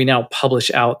we now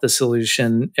publish out the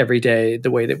solution every day,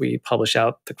 the way that we publish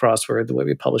out the crossword, the way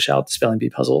we publish out the spelling bee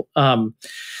puzzle.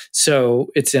 So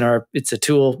it's a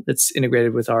tool that's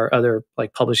integrated with our other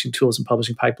like publishing tools and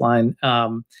publishing pipeline.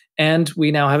 And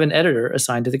we now have an editor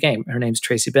assigned to the game. Her name's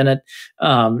Tracy Bennett.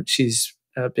 She's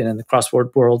been in the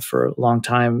crossword world for a long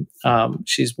time.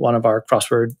 She's one of our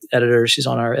crossword editors. She's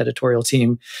on our editorial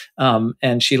team.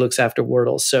 And she looks after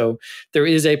Wordle. So there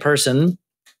is a person,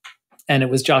 and it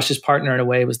was Josh's partner in a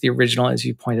way. It was the original, as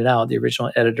you pointed out, the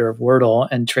original editor of Wordle.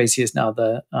 And Tracy is now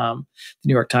the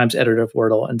New York Times editor of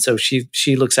Wordle. And so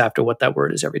she looks after what that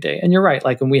word is every day. And you're right.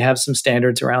 Like when we have some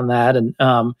standards around that,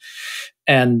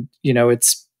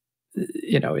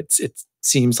 it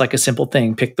seems like a simple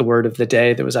thing. Pick the word of the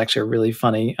day. There was actually a really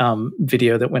funny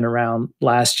video that went around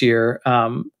last year,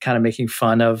 kind of making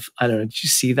fun of, I don't know, did you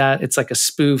see that? It's like a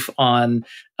spoof on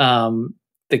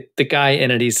the guy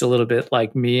entity's a little bit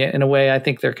like me in a way. I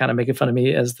think they're kind of making fun of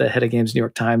me as the head of games, New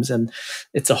York Times. And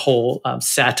it's a whole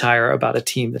satire about a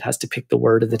team that has to pick the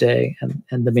word of the day.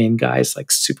 And the main guy's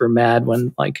like super mad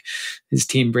when like his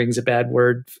team brings a bad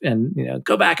word and,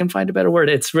 go back and find a better word.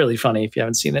 It's really funny if you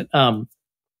haven't seen it.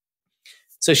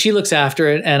 So she looks after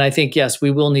it. And I think, yes,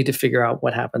 we will need to figure out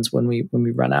what happens when we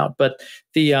run out. But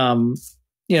the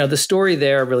story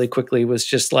there really quickly was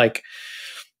just like,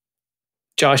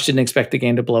 Josh didn't expect the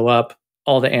game to blow up.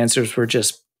 All the answers were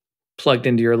just plugged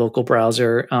into your local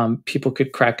browser. People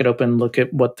could crack it open, look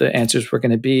at what the answers were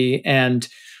going to be. And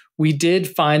we did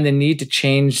find the need to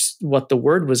change what the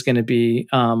word was going to be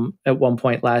at one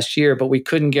point last year, but we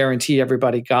couldn't guarantee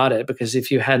everybody got it, because if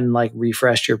you hadn't like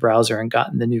refreshed your browser and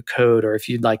gotten the new code, or if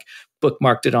you'd like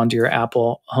bookmarked it onto your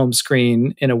Apple home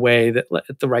screen in a way that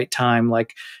at the right time,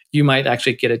 like you might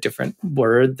actually get a different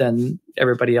word than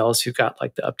everybody else who got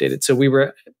like the updated. So we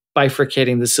were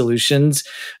bifurcating the solutions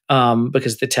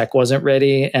because the tech wasn't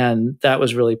ready, and that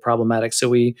was really problematic. So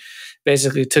we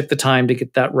basically took the time to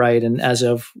get that right. And as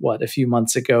of a few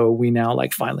months ago, we now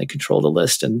like finally control the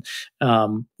list. And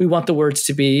we want the words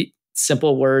to be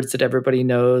simple words that everybody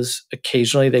knows.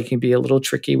 Occasionally they can be a little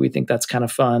tricky. We think that's kind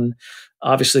of fun.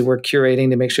 Obviously, we're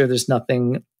curating to make sure there's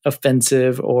nothing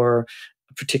offensive or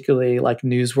particularly like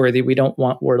newsworthy. We don't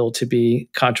want Wordle to be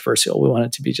controversial. We want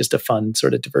it to be just a fun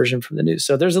sort of diversion from the news.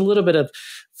 So there's a little bit of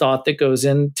thought that goes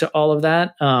into all of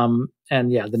that.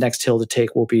 And yeah, the next hill to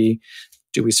take will be,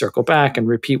 do we circle back and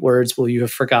repeat words? Will you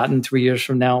have forgotten 3 years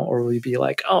from now? Or will you be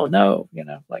like, oh no,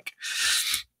 like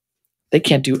they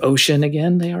can't do ocean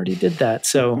again. They already did that.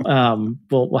 So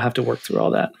we'll have to work through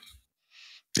all that.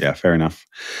 Yeah, fair enough.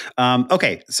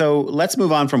 Okay, so let's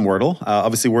move on from Wordle.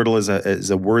 Obviously, Wordle is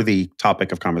a worthy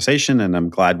topic of conversation, and I'm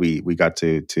glad we got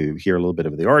to hear a little bit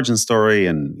of the origin story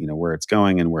and where it's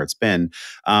going and where it's been.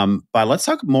 But let's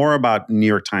talk more about New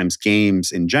York Times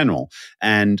games in general.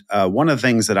 And one of the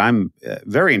things that I'm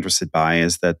very interested by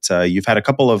is that you've had a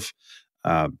couple of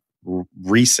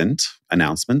recent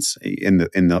announcements in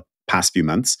the past few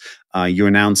months. You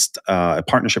announced a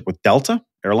partnership with Delta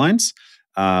Airlines.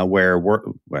 Where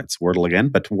it's Wordle again,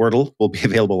 but Wordle will be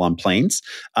available on planes.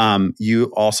 You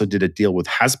also did a deal with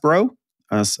Hasbro,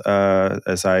 as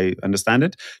I understand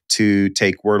it, to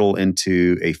take Wordle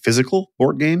into a physical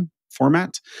board game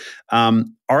format.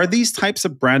 Are these types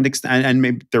of brand and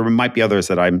maybe there might be others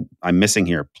that I'm missing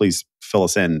here? Please fill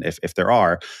us in if there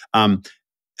are.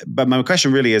 But my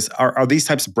question really is, are these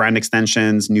types of brand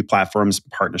extensions, new platforms,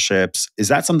 partnerships, is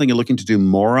that something you're looking to do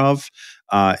more of?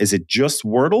 Is it just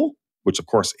Wordle, which of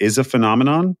course is a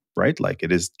phenomenon, right? Like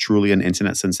it is truly an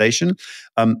internet sensation.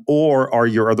 Or are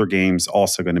your other games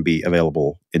also going to be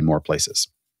available in more places?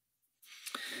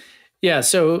 Yeah.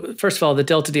 So first of all, the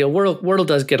Delta deal, Wordle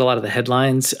does get a lot of the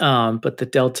headlines, but the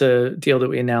Delta deal that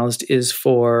we announced is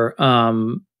for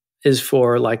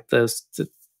like the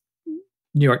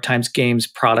New York Times Games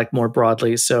product more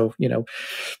broadly. So,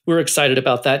 we're excited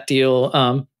about that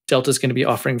deal. Delta's going to be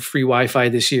offering free Wi-Fi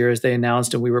this year, as they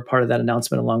announced, and we were part of that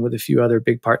announcement along with a few other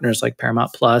big partners like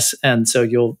Paramount Plus. And so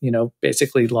you'll,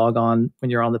 basically log on when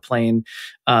you're on the plane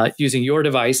using your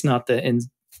device, not the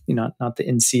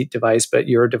in-seat device, but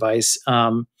your device,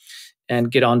 and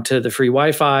get onto the free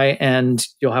Wi-Fi, and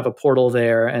you'll have a portal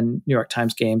there, and New York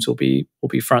Times games will be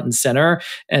front and center.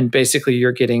 And basically,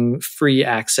 you're getting free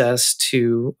access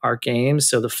to our games,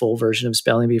 so the full version of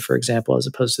Spelling Bee, for example, as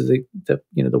opposed to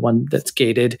the one that's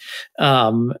gated.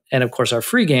 And of course, our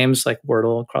free games like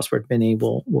Wordle, Crossword Mini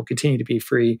will continue to be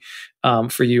free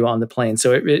for you on the plane.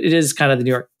 So it is kind of the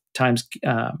New York Times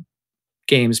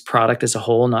games product as a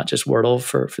whole, not just Wordle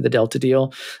for the Delta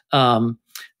deal.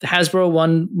 The Hasbro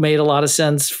one made a lot of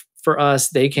sense for us.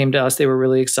 They came to us. They were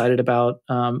really excited about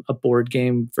a board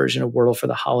game version of Wordle for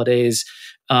the holidays.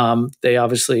 They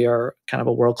obviously are kind of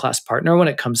a world-class partner when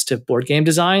it comes to board game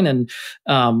design. And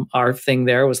our thing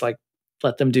there was like,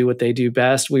 let them do what they do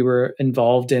best. We were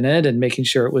involved in it and making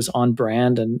sure it was on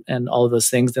brand and all of those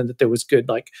things, and that there was good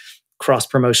like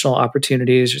cross-promotional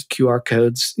opportunities, just QR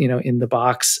codes, in the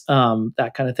box,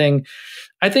 that kind of thing.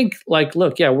 I think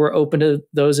we're open to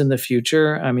those in the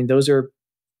future. I mean, those are,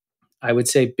 I would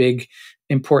say, big,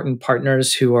 important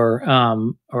partners who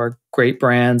are great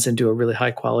brands and do a really high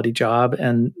quality job,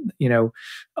 and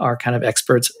are kind of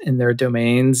experts in their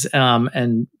domains.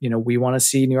 And we want to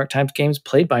see New York Times games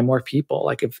played by more people.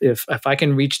 Like if I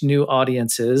can reach new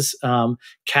audiences,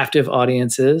 captive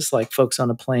audiences, like folks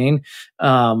on a plane,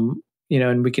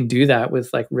 and we can do that with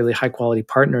like really high quality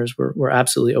partners, we're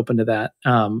absolutely open to that.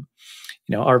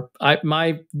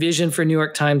 My vision for New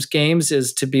York Times games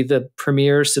is to be the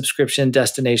premier subscription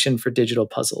destination for digital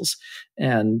puzzles.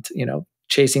 And,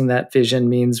 chasing that vision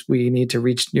means we need to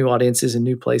reach new audiences in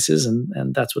new places.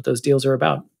 And that's what those deals are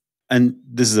about. And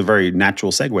this is a very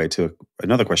natural segue to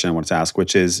another question I wanted to ask,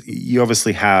 which is you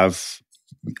obviously have,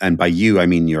 and by you, I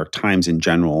mean New York Times in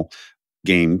general,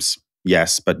 games,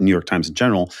 yes, but New York Times in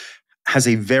general has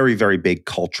a very, very big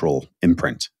cultural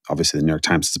imprint. Obviously, the New York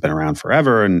Times has been around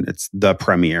forever, and it's the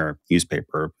premier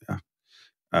newspaper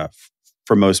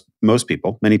for most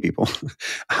people, many people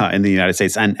in the United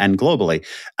States and globally.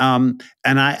 And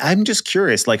I'm just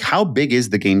curious, like, how big is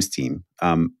the games team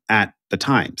at the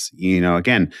Times?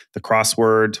 Again, the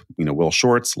crossword, Will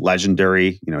Short's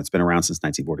legendary. It's been around since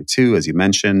 1942, as you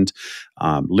mentioned,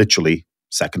 literally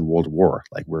Second World War.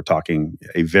 Like, we're talking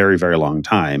a very, very long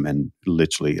time, and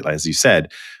literally, as you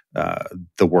said,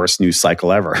 the worst news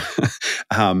cycle ever.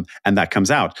 And that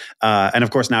comes out. And of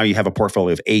course, now you have a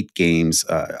portfolio of 8 games,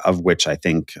 of which I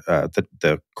think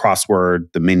the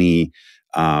crossword, the mini,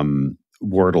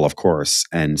 Wordle, of course,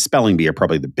 and Spelling Bee are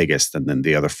probably the biggest, and then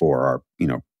the other 4 are,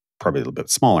 probably a little bit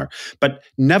smaller. But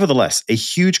nevertheless, a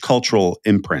huge cultural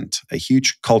imprint, a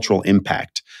huge cultural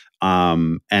impact,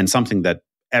 and something that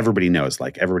everybody knows.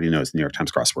 Like, everybody knows the New York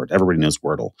Times crossword. Everybody knows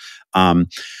Wordle.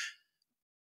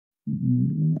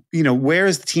 Where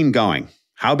is the team going?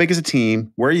 How big is the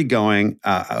team? Where are you going?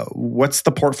 What's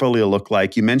the portfolio look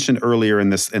like? You mentioned earlier in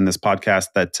this podcast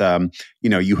that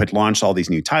you had launched all these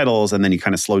new titles, and then you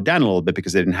kind of slowed down a little bit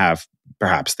because they didn't have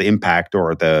perhaps the impact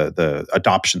or the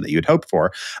adoption that you had hoped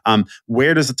for.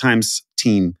 Where does the Times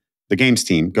team, the games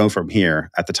team, go from here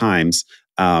at the Times?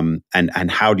 And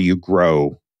how do you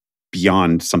grow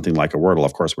beyond something like a Wordle,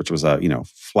 of course, which was a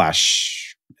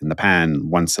flash in the pan,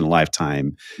 once in a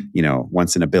lifetime,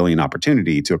 once in a billion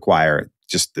opportunity to acquire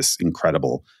just this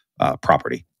incredible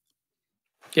property.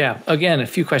 Yeah. Again, a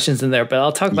few questions in there, but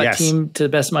I'll talk about team to the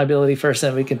best of my ability first,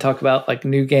 and we can talk about like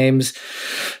new games.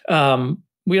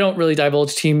 We don't really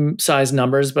divulge team size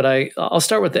numbers, but I'll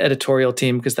start with the editorial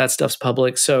team because that stuff's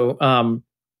public. So,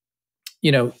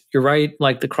 you're right.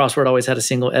 Like the Crossword always had a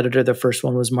single editor. The first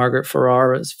one was Margaret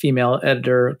Farrar, was a female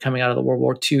editor coming out of the World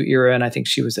War II era, and I think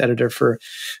she was editor for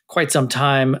quite some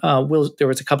time. There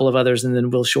was a couple of others, and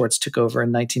then Will Shortz took over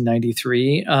in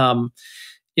 1993.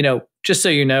 Just so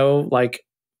you know, like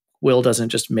Will doesn't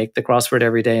just make the crossword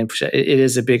every day and push it. It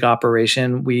is a big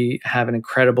operation. We have an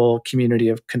incredible community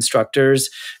of constructors,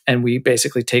 and we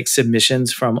basically take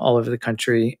submissions from all over the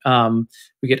country.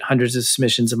 We get hundreds of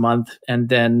submissions a month, and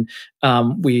then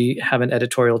we have an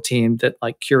editorial team that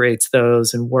like curates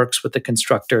those and works with the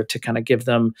constructor to kind of give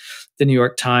them the New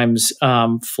York Times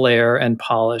flair and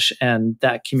polish. And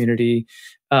that community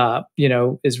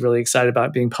is really excited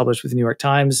about being published with the New York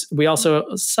Times. We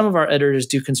also, some of our editors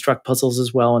do construct puzzles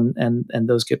as well, and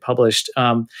those get published.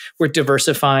 We're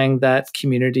diversifying that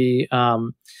community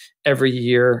every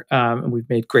year, and we've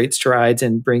made great strides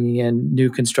in bringing in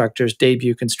new constructors,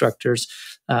 debut constructors,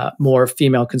 more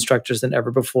female constructors than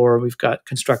ever before. We've got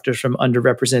constructors from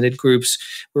underrepresented groups.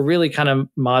 We're really kind of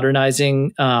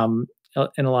modernizing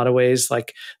in a lot of ways,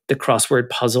 like the crossword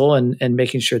puzzle and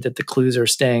making sure that the clues are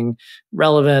staying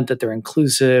relevant, that they're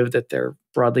inclusive, that they're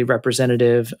broadly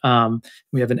representative.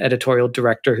 We have an editorial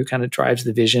director who kind of drives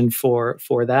the vision for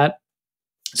that.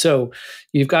 So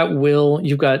you've got Will,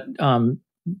 you've got,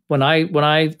 when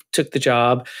I took the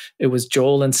job, it was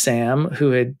Joel and Sam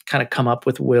who had kind of come up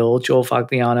with Will, Joel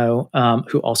Fagliano,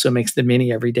 who also makes the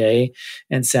mini every day.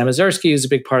 And Sam Ozarski is a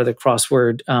big part of the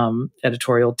crossword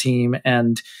editorial team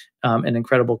and an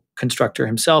incredible constructor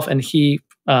himself. And he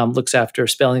looks after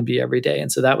Spelling Bee every day.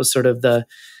 And so that was sort of the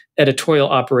editorial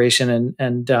operation.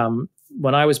 And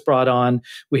when I was brought on,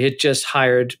 we had just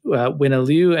hired Winna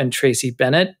Liu and Tracy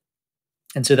Bennett.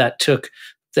 And so that took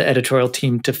the editorial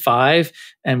team to 5.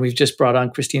 And we've just brought on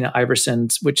Christina Iverson,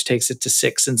 which takes it to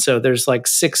 6. And so there's like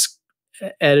 6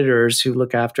 editors who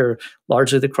look after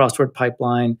largely the crossword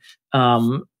pipeline.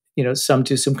 Some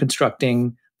do some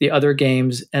constructing, the other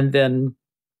games, and then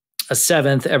a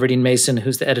 7th, Everdeen Mason,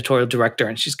 who's the editorial director,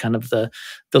 and she's kind of the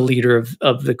leader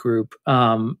of the group.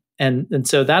 And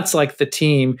so that's like the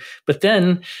team. But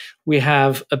then we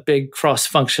have a big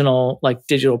cross-functional like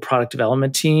digital product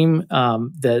development team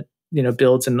that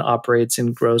builds and operates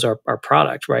and grows our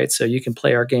product, right? So you can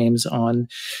play our games on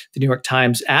the New York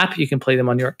Times app. You can play them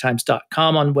on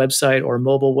NewYorkTimes.com on website or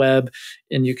mobile web,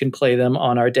 and you can play them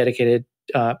on our dedicated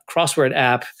crossword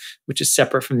app, which is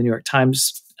separate from the New York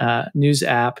Times news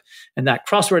app. And that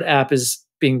crossword app is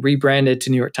being rebranded to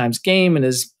New York Times Game and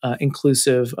is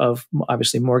inclusive of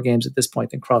obviously more games at this point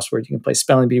than crossword. You can play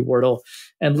Spelling Bee, Wordle.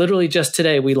 And literally just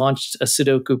today, we launched a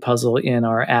Sudoku puzzle in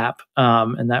our app,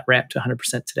 and that ramped to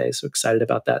 100% today. So excited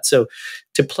about that. So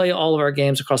to play all of our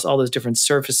games across all those different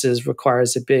surfaces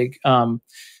requires a big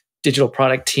digital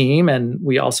product team. And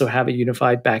we also have a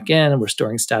unified backend, and we're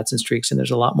storing stats and streaks. And there's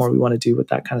a lot more we want to do with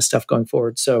that kind of stuff going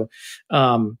forward. So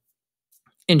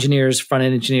engineers,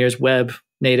 front-end engineers, web,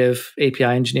 native API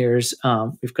engineers.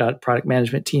 We've got a product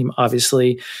management team,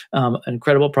 obviously, an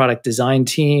incredible product design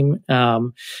team.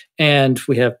 And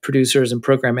we have producers and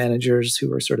program managers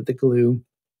who are sort of the glue,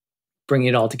 bringing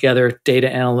it all together,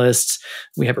 data analysts.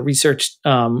 We have a research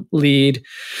lead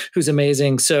who's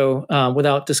amazing. So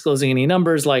without disclosing any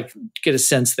numbers, like get a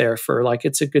sense there for like,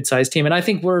 it's a good sized team. And I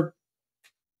think we're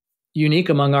unique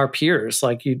among our peers.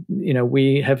 Like,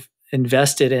 we have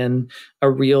invested in a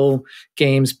real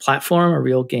games platform, a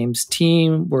real games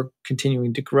team. We're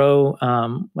continuing to grow.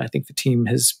 I think the team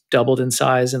has doubled in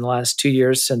size in the last 2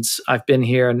 years since I've been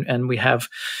here, and we have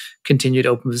continued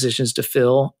open positions to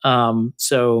fill.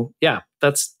 So yeah,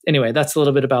 that's a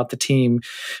little bit about the team.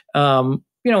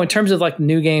 In terms of like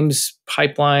new games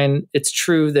pipeline, it's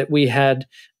true that we had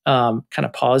kind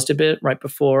of paused a bit right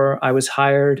before I was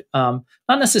hired. Not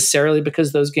necessarily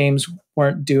because those games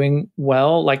weren't doing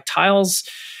well. Like Tiles,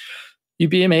 you'd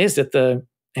be amazed at the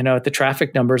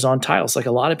traffic numbers on Tiles. Like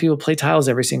a lot of people play Tiles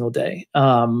every single day.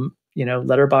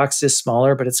 Letterboxd is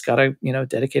smaller, but it's got a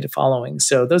dedicated following.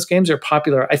 So those games are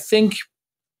popular. I think,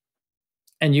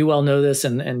 and you well know this,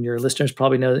 and your listeners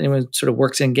probably know, anyone who sort of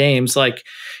works in games, like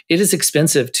it is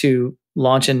expensive to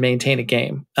launch and maintain a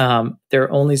game. There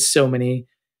are only so many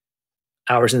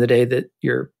hours in the day that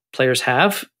your players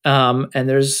have. And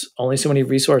there's only so many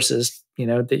resources,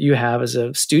 that you have as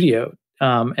a studio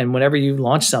And whenever you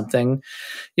launch something,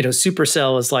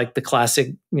 Supercell is like the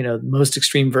classic, most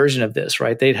extreme version of this,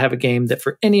 right? They'd have a game that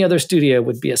for any other studio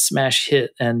would be a smash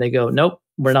hit, and they go, nope,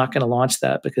 we're not going to launch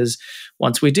that, because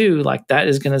once we do, like, that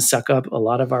is going to suck up a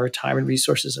lot of our time and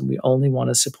resources, and we only want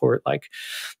to support like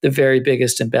the very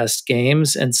biggest and best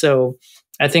games. And so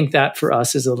I think that for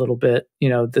us is a little bit,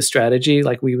 the strategy.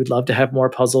 Like, we would love to have more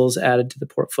puzzles added to the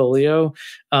portfolio,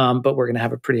 but we're going to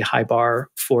have a pretty high bar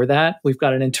for that. We've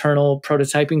got an internal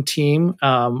prototyping team,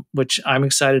 which I'm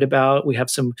excited about. We have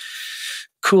some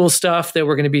cool stuff that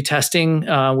we're going to be testing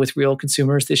with real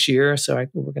consumers this year. So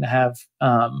we're going to have,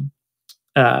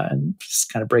 and it's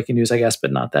kind of breaking news, I guess,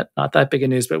 but not that big of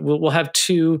news. But we'll have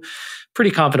pretty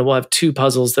confident we'll have two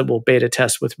puzzles that we'll beta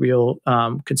test with real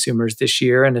consumers this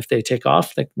year. And if they take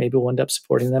off, like, maybe we'll end up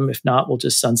supporting them. If not, we'll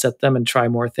just sunset them and try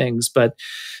more things. But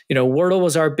Wordle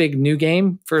was our big new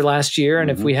game for last year, and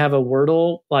if we have a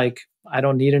Wordle, like, I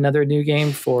don't need another new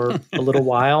game for a little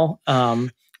while.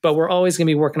 But we're always going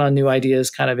to be working on new ideas,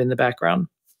 kind of in the background.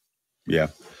 Yeah.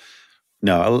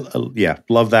 No,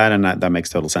 love that, and that makes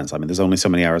total sense. I mean, there's only so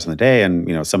many hours in the day,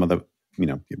 and some of the,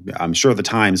 I'm sure the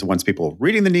times once people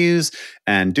reading the news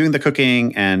and doing the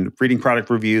cooking and reading product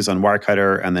reviews on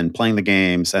Wirecutter and then playing the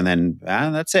games, and then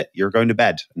that's it. You're going to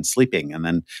bed and sleeping, and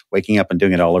then waking up and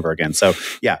doing it all over again. So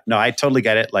yeah, no, I totally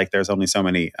get it. Like, there's only so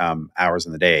many hours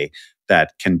in the day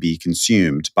that can be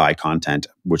consumed by content,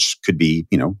 which could be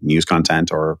news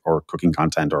content or cooking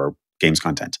content or games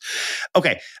content.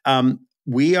 Okay.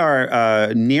 We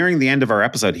are nearing the end of our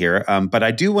episode here, but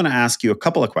I do want to ask you a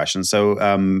couple of questions. So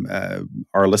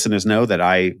our listeners know that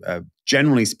I,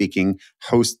 generally speaking,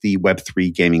 host the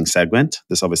Web3 gaming segment.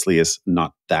 This obviously is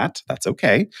not that. That's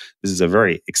okay. This is a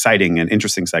very exciting and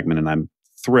interesting segment, and I'm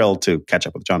thrilled to catch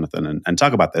up with Jonathon and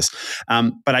talk about this.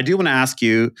 But I do want to ask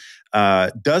you,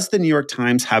 does the New York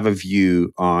Times have a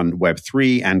view on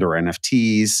Web3 and or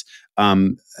NFTs?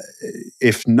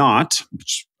 If not,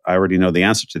 which I already know the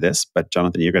answer to this, but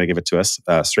Jonathon, you're going to give it to us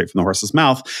straight from the horse's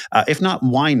mouth. If not,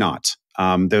 why not?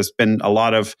 There's been a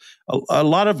lot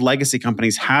of legacy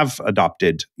companies have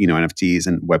adopted, NFTs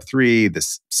and Web3.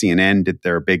 This CNN did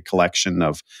their big collection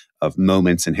of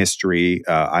moments in history.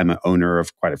 I'm an owner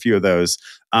of quite a few of those.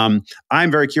 I'm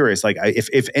very curious. Like,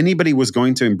 if anybody was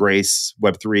going to embrace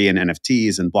Web3 and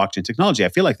NFTs and blockchain technology, I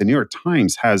feel like the New York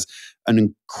Times has an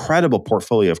incredible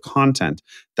portfolio of content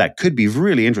that could be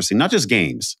really interesting. Not just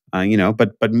games,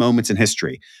 but moments in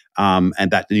history, and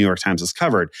that the New York Times has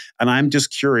covered. And I'm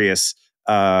just curious,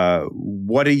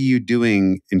 what are you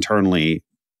doing internally,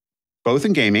 both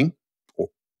in gaming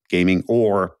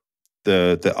or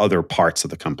the other parts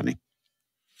of the company?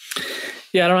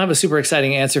 Yeah, I don't have a super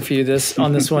exciting answer for you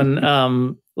on this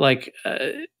one.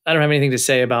 I don't have anything to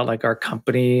say about like our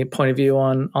company point of view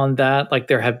on that. Like,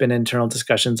 there have been internal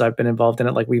discussions. I've been involved in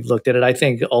it. Like, we've looked at it. I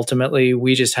think ultimately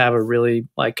we just have a really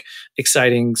like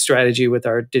exciting strategy with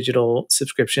our digital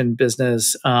subscription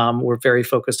business. We're very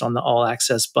focused on the all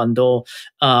access bundle,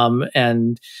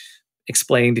 and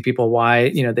explaining to people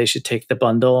why they should take the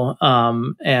bundle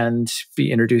and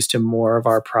be introduced to more of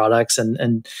our products,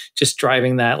 and just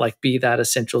driving that, like, be that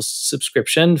essential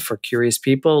subscription for curious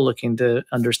people looking to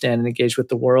understand and engage with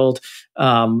the world.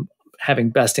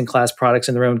 Having best-in-class products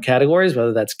in their own categories,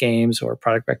 whether that's games or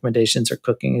product recommendations or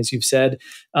cooking, as you've said,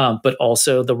 but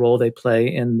also the role they play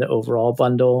in the overall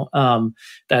bundle.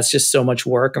 That's just so much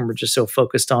work, and we're just so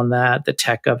focused on that, the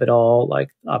tech of it all, like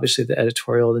obviously the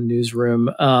editorial, the newsroom,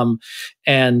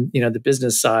 and the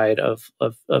business side of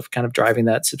kind of driving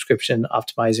that subscription,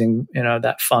 optimizing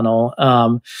that funnel,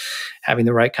 having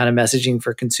the right kind of messaging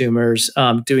for consumers,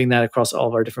 doing that across all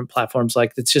of our different platforms.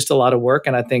 Like, it's just a lot of work,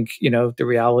 and I think the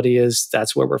reality is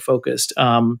that's where we're focused.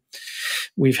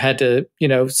 We've had to,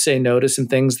 say no to some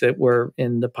things that were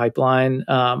in the pipeline,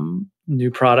 new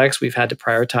products. We've had to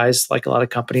prioritize, like a lot of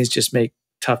companies just make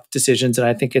tough decisions. And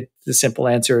I think the simple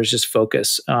answer is just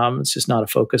focus. It's just not a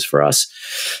focus for us.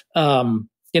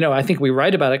 I think we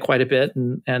write about it quite a bit,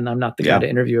 and I'm not the guy to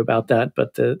interview about that,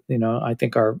 but I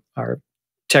think our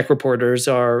tech reporters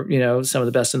are, some of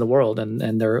the best in the world,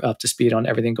 and they're up to speed on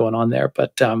everything going on there,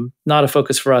 but not a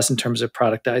focus for us in terms of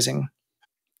productizing.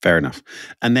 Fair enough.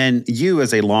 And then you,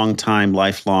 as a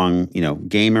lifelong,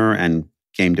 gamer and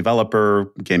game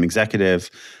developer, game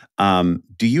executive,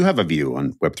 do you have a view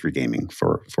on Web3 gaming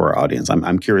for our audience?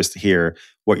 I'm curious to hear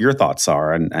what your thoughts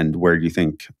are and where you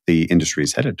think the industry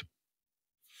is headed.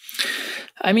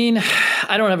 I mean,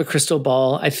 I don't have a crystal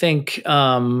ball. I think,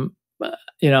 I'm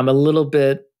a little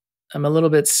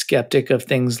bit skeptic of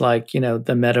things like, the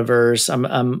metaverse.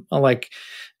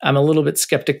 I'm a little bit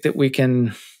skeptic that we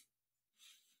can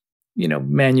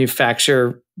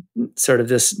manufacture sort of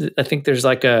this. I think there's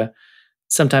like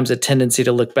sometimes a tendency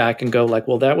to look back and go like,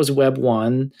 well, that was Web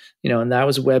 1, and that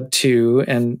was Web 2.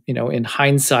 And, in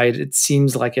hindsight, it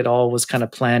seems like it all was kind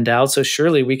of planned out. So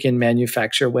surely we can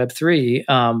manufacture Web 3.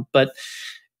 But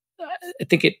I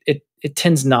think it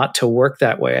tends not to work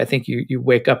that way. I think you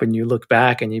wake up and you look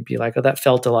back and you'd be like, oh, that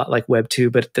felt a lot like Web 2.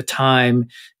 But at the time,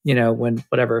 when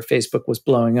whatever Facebook was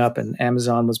blowing up and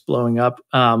Amazon was blowing up,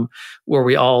 were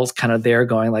we all kind of there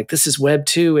going like, this is Web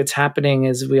 2, it's happening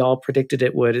as we all predicted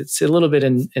it would. It's a little bit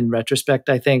in retrospect,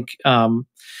 I think. And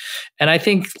I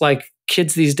think like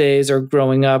kids these days are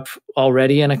growing up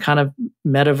already in a kind of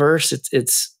metaverse.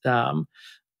 It's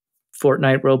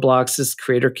Fortnite, Roblox, is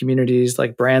creator communities,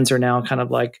 like brands are now kind of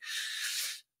like,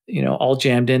 all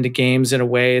jammed into games in a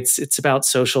way. It's about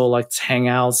social, like it's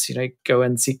hangouts, go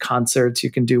and see concerts,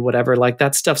 you can do whatever, like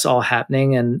that stuff's all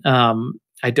happening. And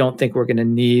I don't think we're going to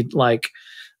need like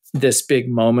this big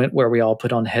moment where we all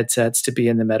put on headsets to be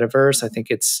in the metaverse. I think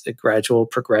it's a gradual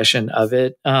progression of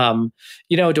it.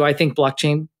 Do I think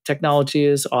blockchain technology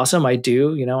is awesome? I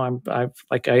do. I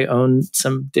own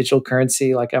some digital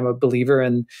currency. Like I'm a believer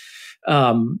in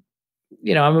I'm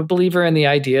a believer in the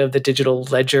idea of the digital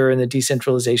ledger and the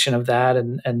decentralization of that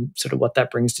and sort of what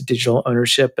that brings to digital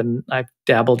ownership. And I've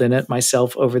dabbled in it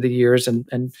myself over the years and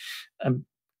I'm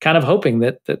kind of hoping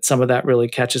that some of that really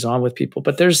catches on with people.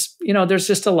 But there's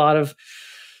just a lot of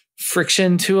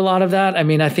friction to a lot of that. I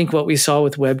mean, I think what we saw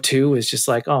with Web 2 is just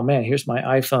like, oh man, here's my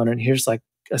iPhone and here's like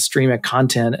a stream of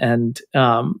content. And,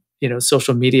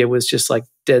 social media was just like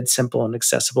dead simple and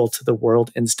accessible to the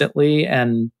world instantly.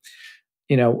 And,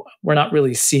 we're not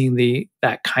really seeing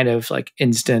that kind of like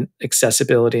instant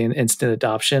accessibility and instant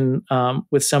adoption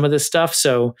with some of this stuff.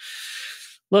 So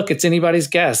look, it's anybody's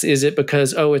guess. Is it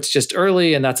because, it's just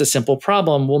early and that's a simple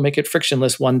problem, we'll make it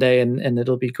frictionless one day and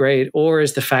it'll be great? Or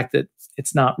is the fact that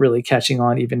it's not really catching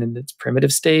on even in its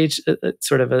primitive stage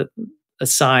sort of a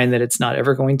sign that it's not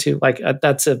ever going to? Like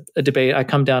that's a debate. I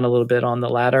come down a little bit on the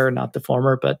latter, not the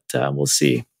former, but we'll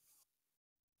see.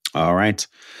 All right.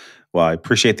 Well, I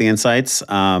appreciate the insights.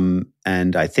 And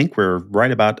I think we're right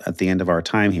about at the end of our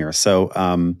time here. So,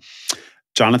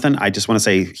 Jonathon, I just want to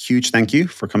say huge thank you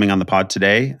for coming on the pod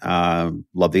today.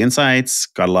 Love the insights.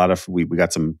 Got a lot of, we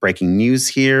got some breaking news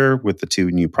here with the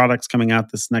 2 new products coming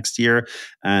out this next year.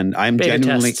 And I'm beta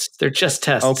genuinely... tests. They're just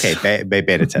tests. Okay,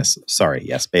 beta tests. Sorry,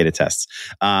 yes, beta tests.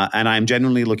 And I'm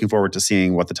genuinely looking forward to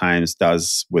seeing what the Times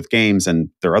does with games and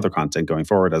their other content going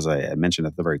forward. As I mentioned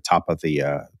at the very top of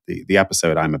the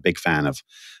episode, I'm a big fan of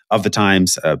the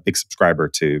Times, a big subscriber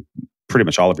to pretty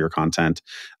much all of your content,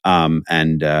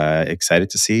 and excited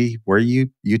to see where you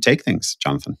take things,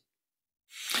 Jonathon.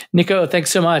 Nico,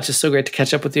 thanks so much. It's so great to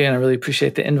catch up with you, and I really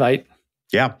appreciate the invite.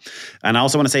 Yeah. And I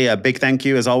also want to say a big thank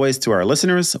you, as always, to our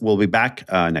listeners. We'll be back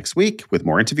next week with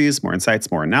more interviews, more insights,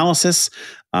 more analysis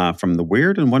from the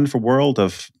weird and wonderful world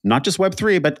of not just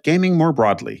Web3, but gaming more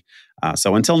broadly.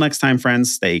 So until next time,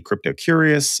 friends, stay crypto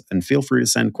curious and feel free to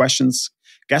send questions,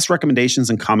 guest recommendations,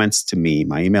 and comments to me.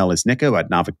 My email is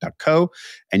nico@naavik.co,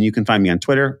 and you can find me on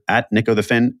Twitter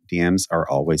 @NicoTheFin. DMs are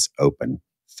always open.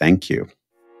 Thank you.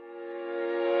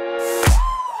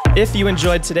 If you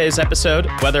enjoyed today's episode,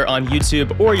 whether on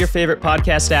YouTube or your favorite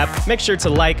podcast app, make sure to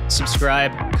like,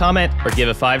 subscribe, comment, or give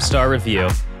a 5-star review.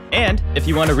 And if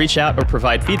you want to reach out or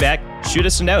provide feedback, shoot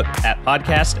us a note at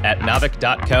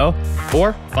podcast@naavik.co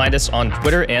or find us on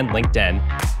Twitter and LinkedIn.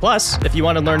 Plus, if you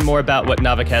want to learn more about what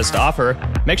Naavik has to offer,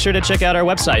 make sure to check out our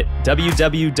website,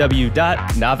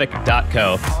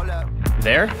 www.naavik.co.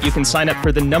 There, you can sign up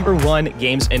for the #1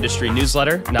 games industry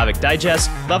newsletter, Naavik Digest,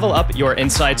 level up your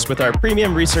insights with our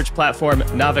premium research platform,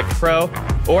 Naavik Pro,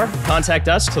 or contact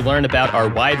us to learn about our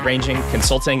wide-ranging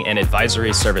consulting and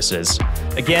advisory services.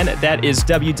 Again, that is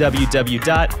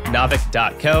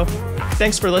www.naavik.co.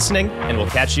 Thanks for listening, and we'll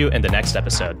catch you in the next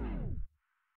episode.